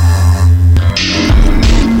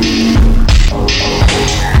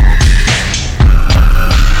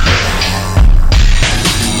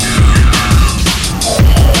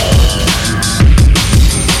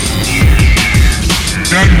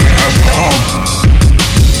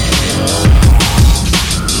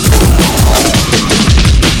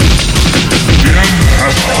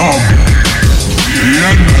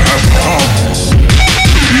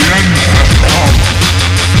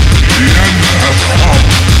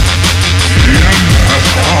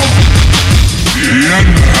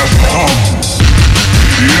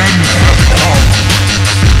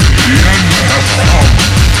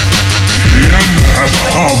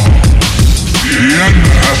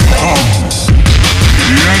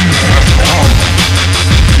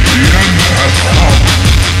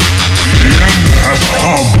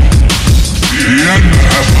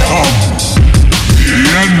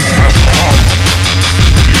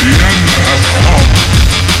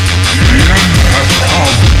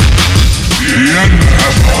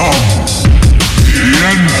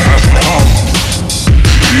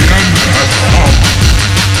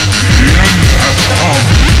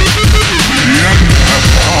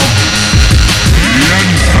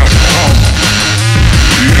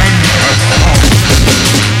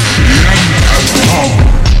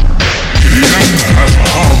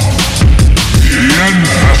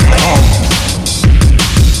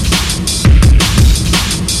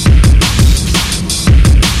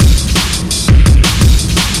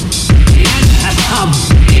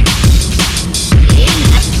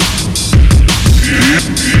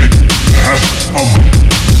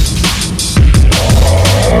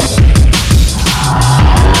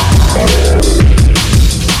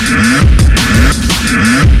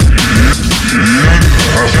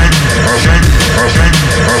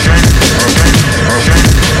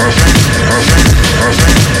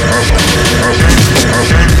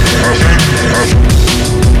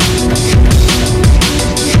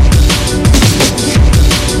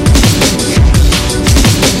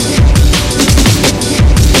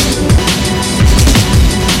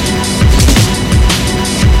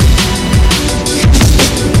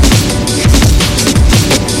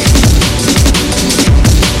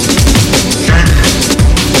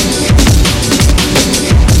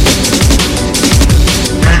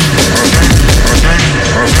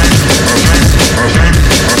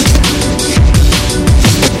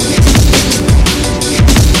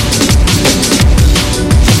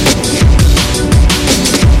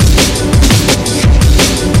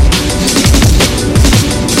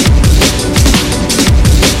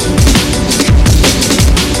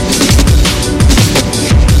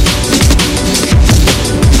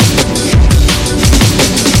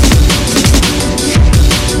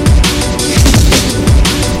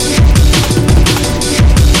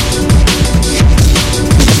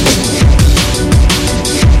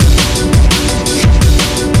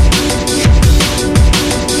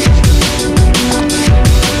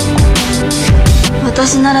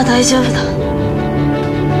 私なら大丈夫だ。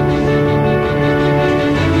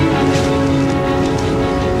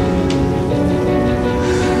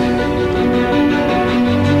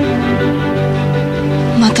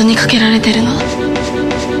的にかけられてるの。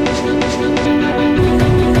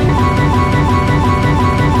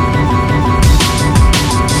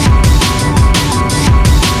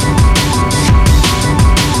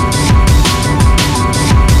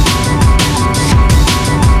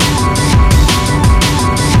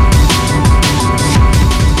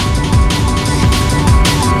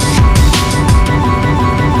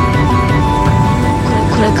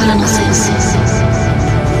これからの戦争、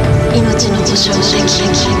命の保証できる。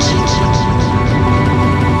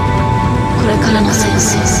これからの戦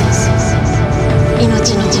争、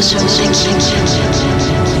命の保証できる。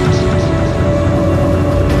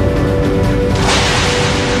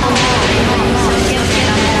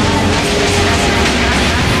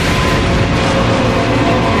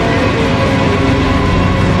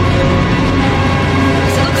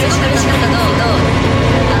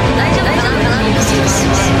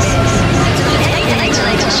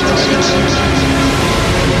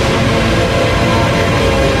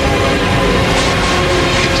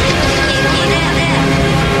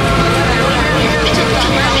ちょっ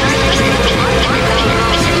と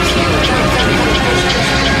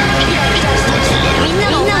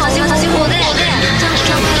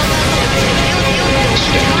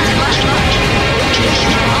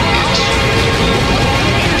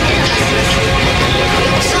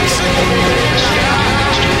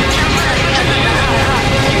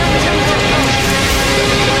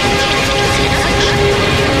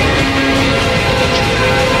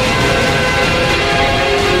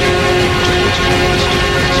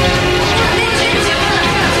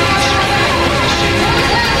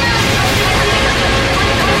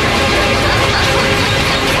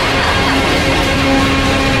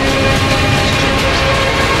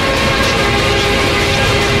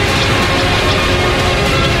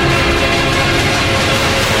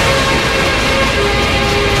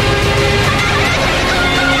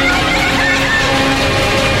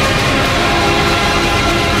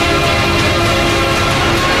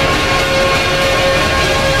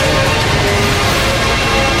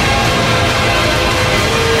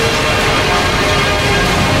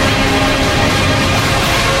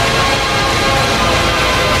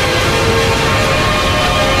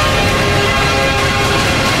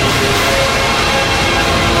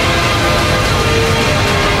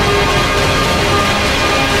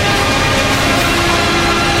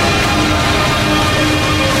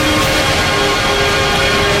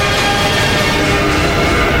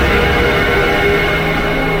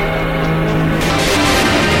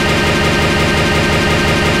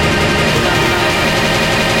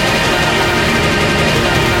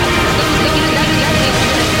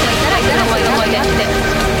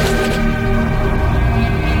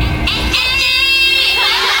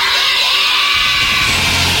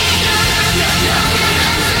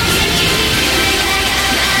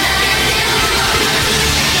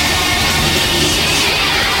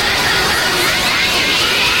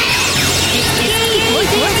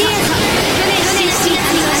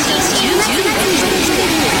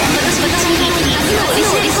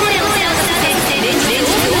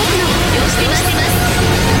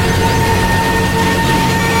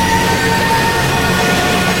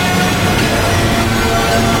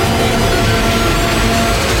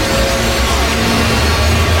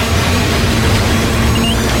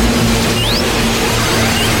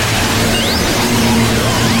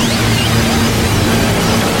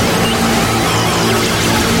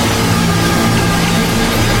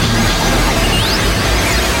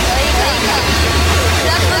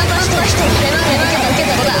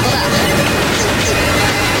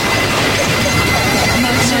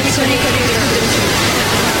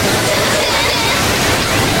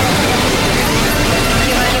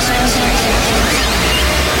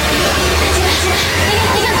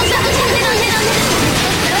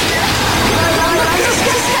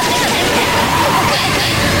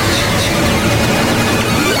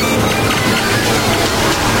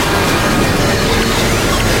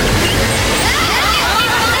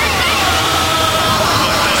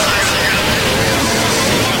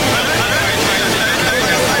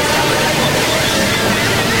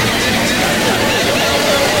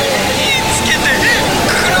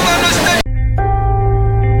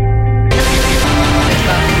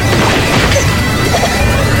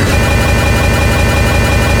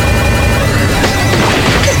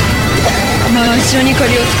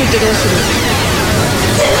ってどうする？す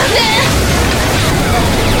いません。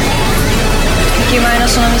駅前の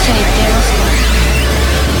その店に行ってみますか？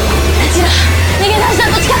あちら逃げ出し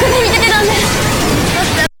たと近くで見てたんです。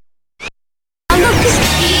アンロックして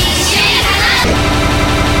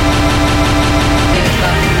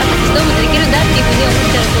飲むといけるんだっていうふうに思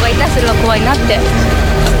ってる子がいたらそれは怖いなって。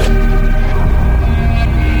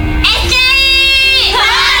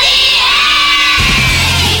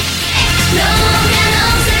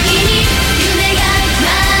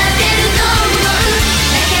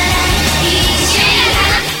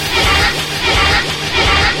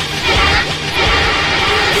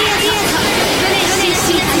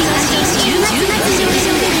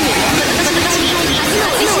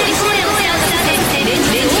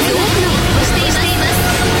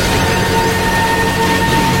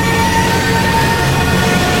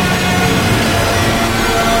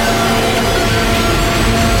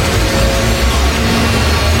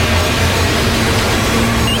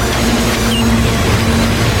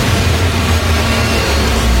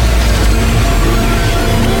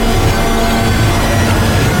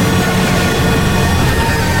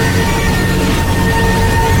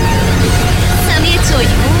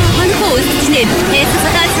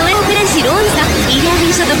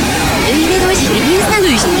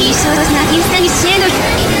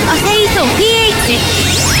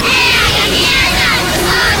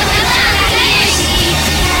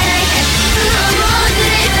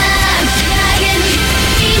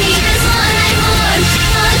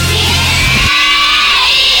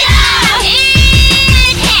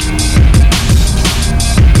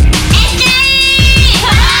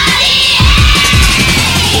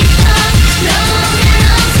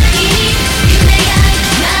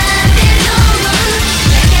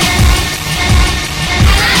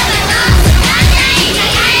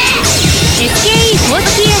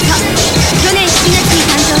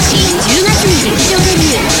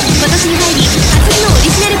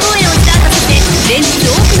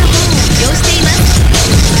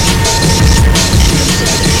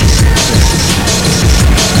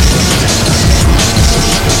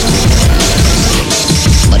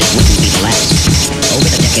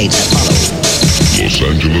Los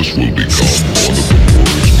Angeles will become one of the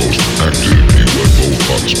world's most active UFO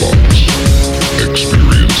hotspots,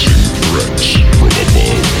 experiencing threats from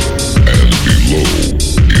above and below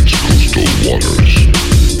its coastal waters.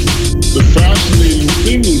 The fascinating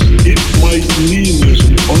thing is it might mean there's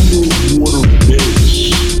an underwater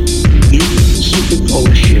base in the Pacific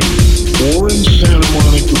Ocean or in Santa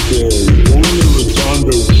Monica Bay or in the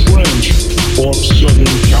Redondo Trench off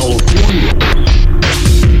Southern California.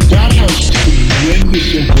 That has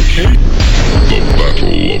tremendous implications. The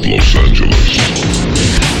Battle of Los Angeles.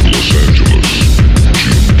 Los Angeles,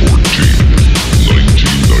 June 14,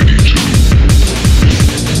 1992.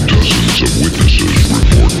 Dozens of witnesses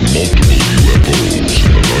report multiple UFOs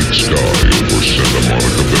in the night sky over Santa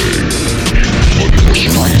Monica Bay. But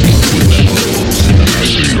extreme UFOs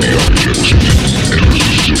see the objects enter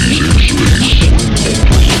the city's airspace.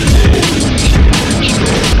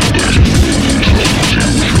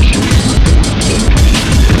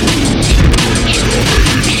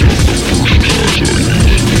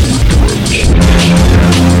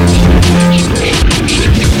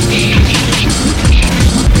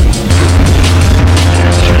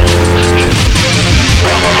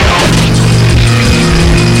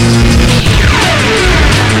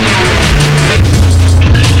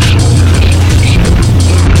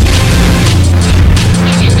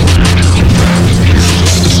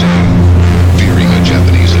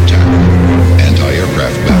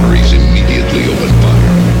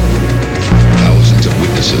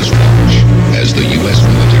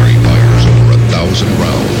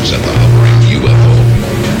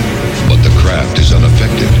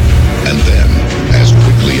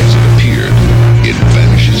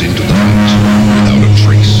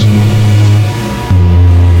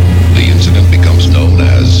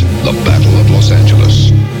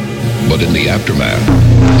 Aftermath,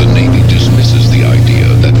 the Navy dismisses the idea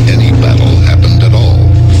that any battle happened at all.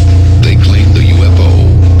 They claim the UFO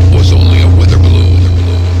was only a weather balloon,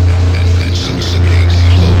 and since the case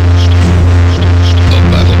closed, the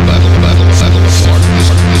battle apart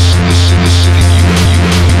this city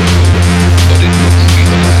UFO, but it wouldn't be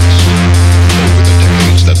the last. Over the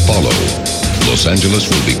decades that follow, Los Angeles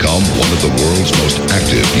will become one of the world's most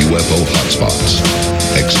active UFO hotspots,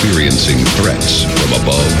 experiencing threats from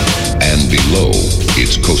above and below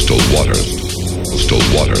its coastal waters. Coastal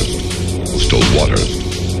waters. Coastal waters.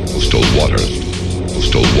 Coastal waters.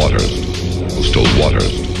 Coastal waters. Coastal waters.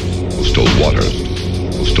 Coastal waters.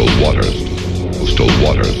 Coastal waters. Coastal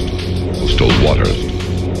waters. Coastal waters.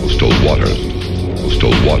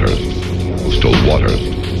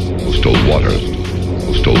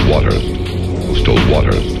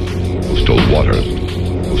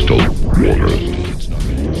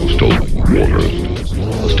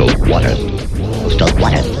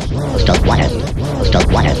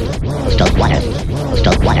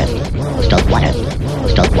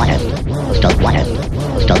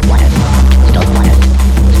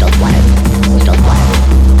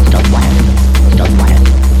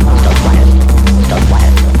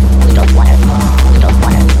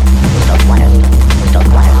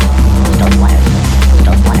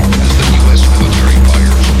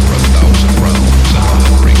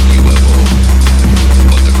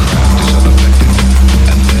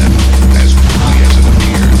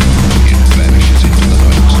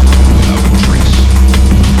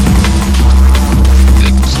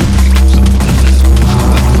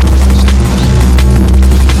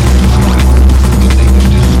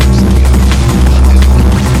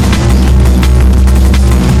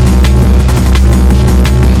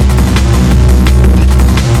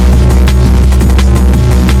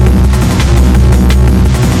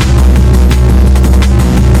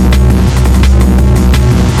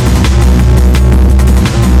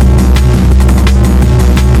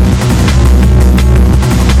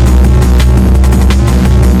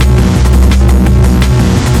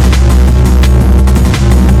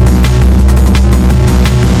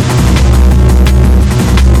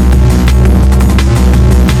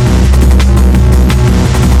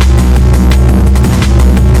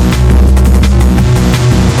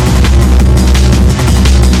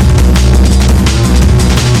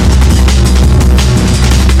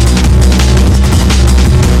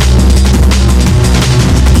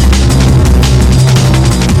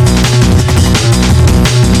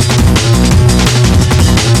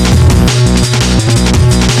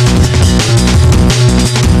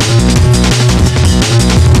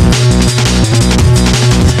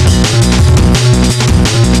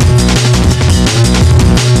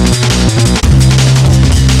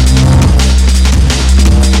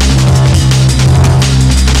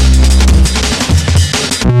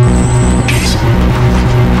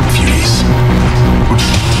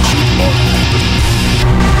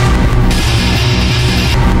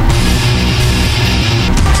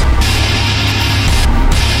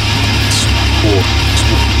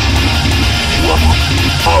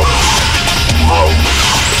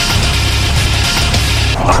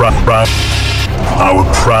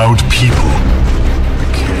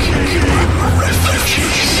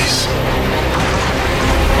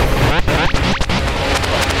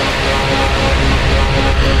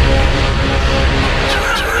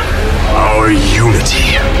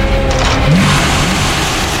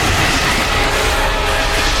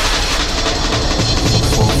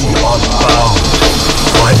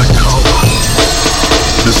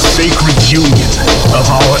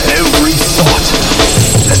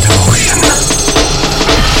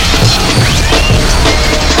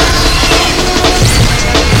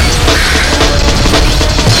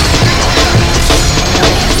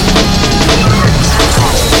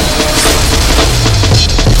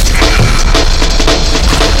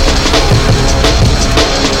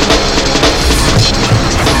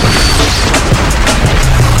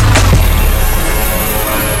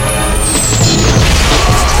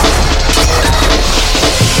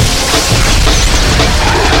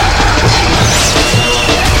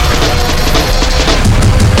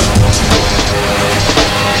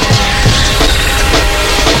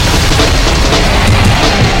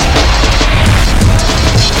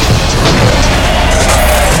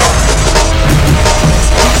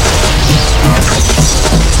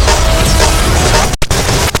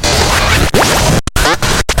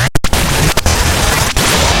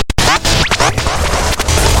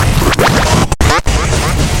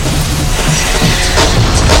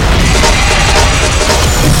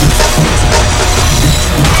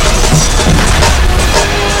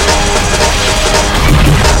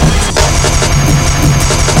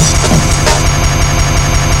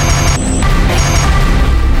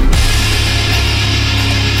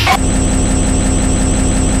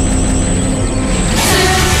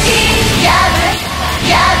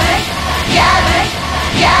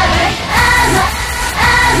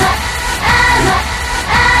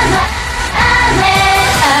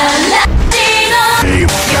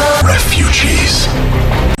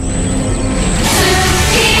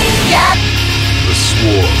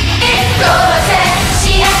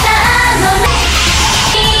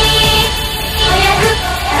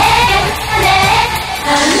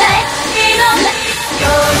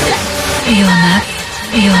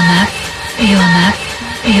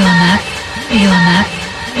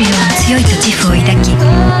 自負を抱き、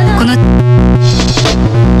この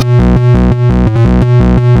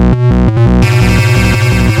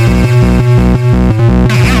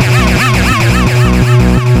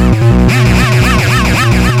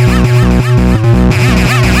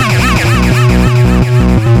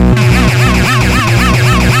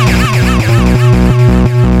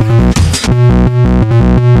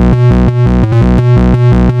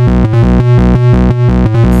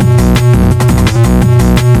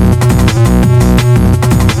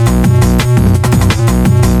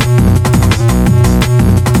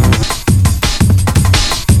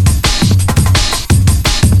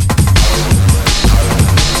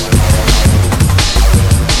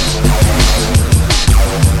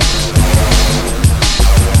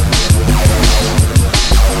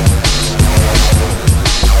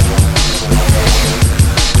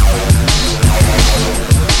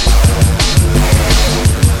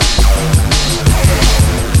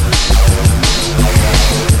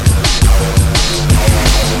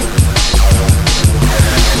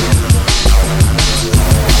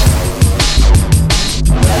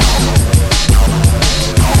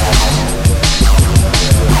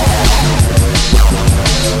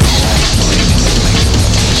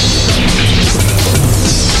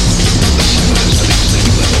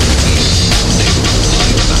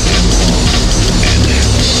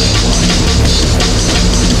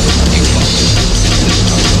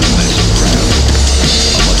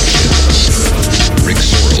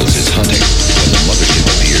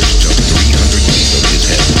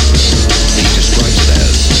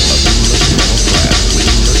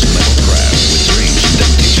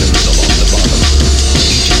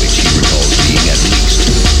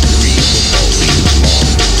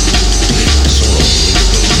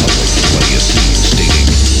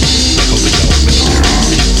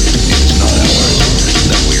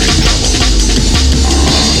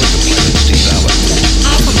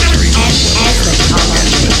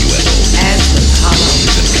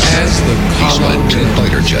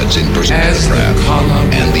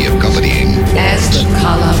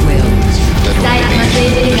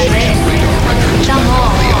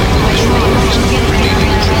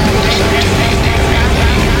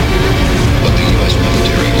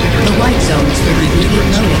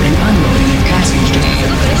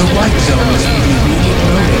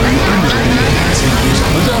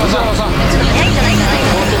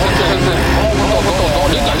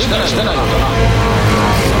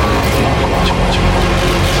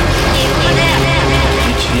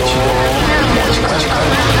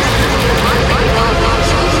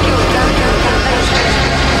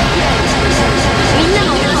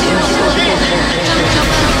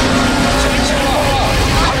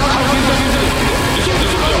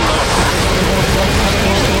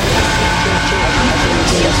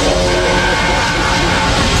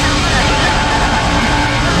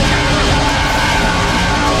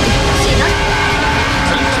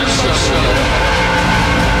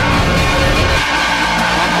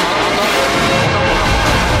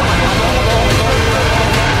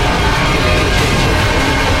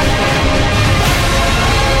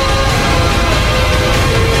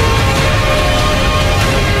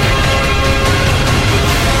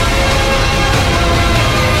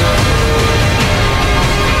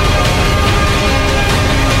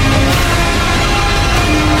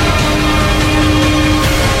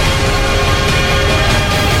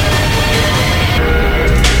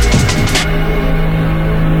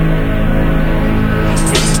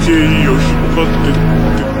SKEを引っ張って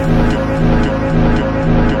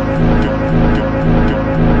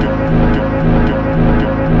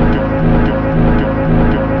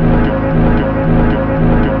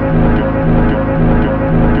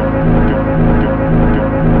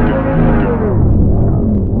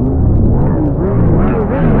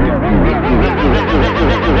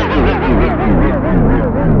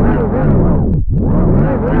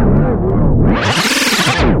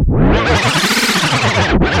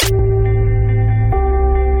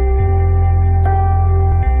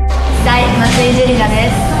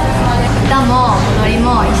歌も踊り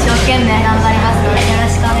も一生懸命頑張りますのでよろ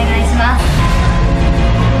しくお願いします。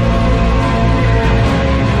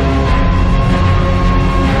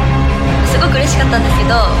すごく嬉しかったんですけ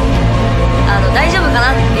ど大丈夫か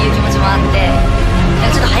なっていう気持ちもあって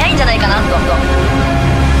ちょっと早いんじゃないかなと。正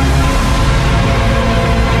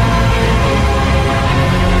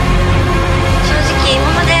直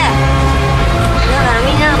今までだから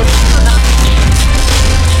みんなの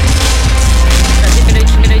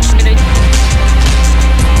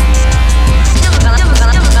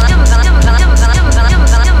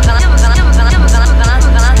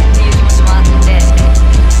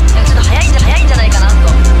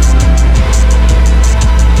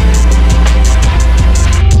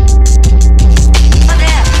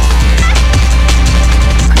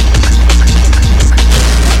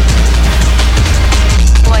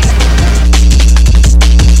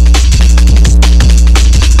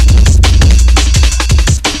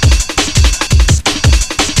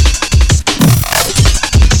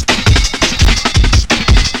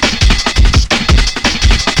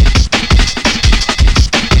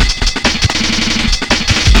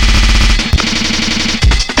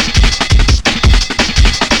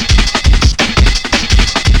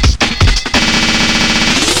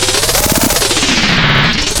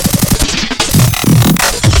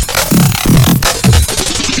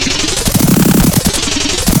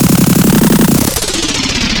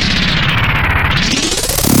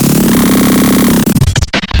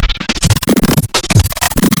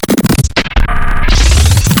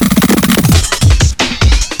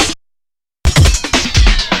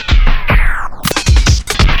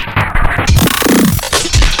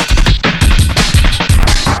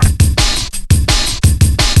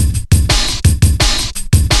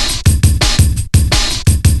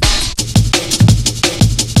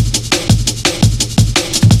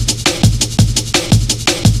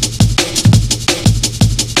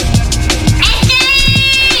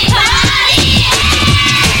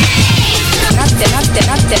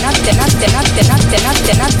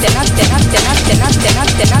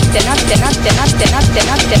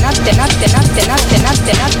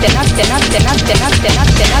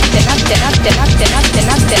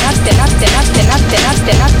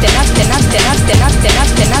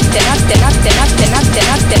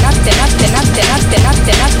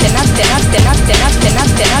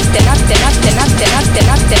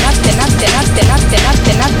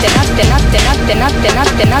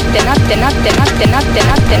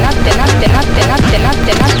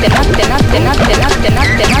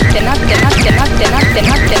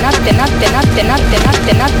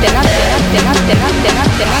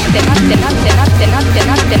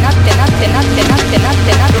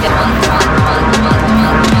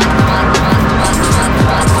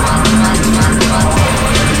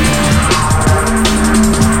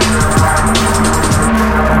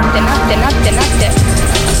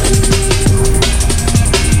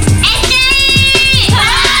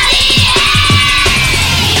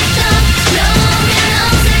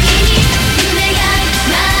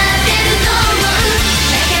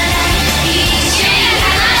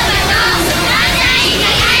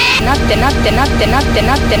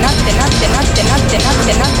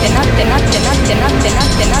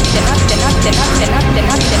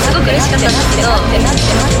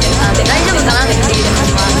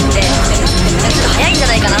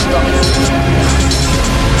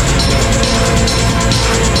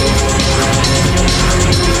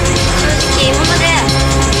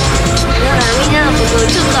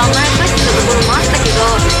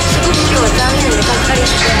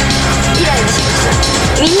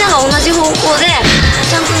みんなが同じ方向で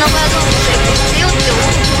ちゃんと名古屋ドームで成功させようって思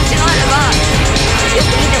う気持ちがあればよ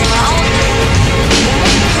く見てもらおうって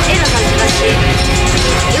変な感じだし、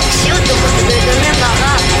よくしようって思ってくれてるメンバー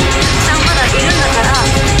がたくさんまだいるんだから、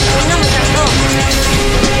みんなもちゃんと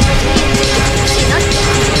ついてほしいなって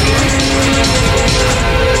思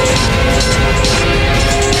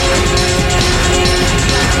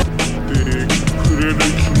くれる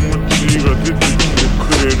気持ちが出てきてく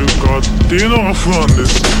れるかっていうのが不安で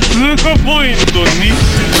す。通過ポイントにし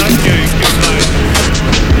なきゃいけない。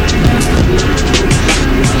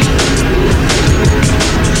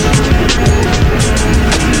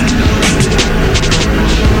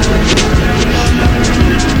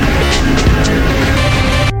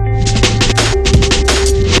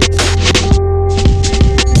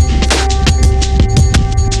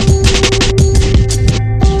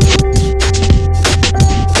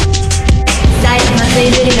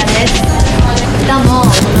歌も踊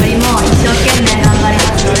りも一生懸命頑張りま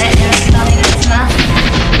すのでよろしくお願いします。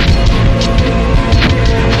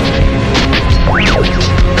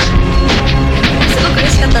すごく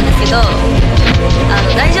嬉しかったんですけど、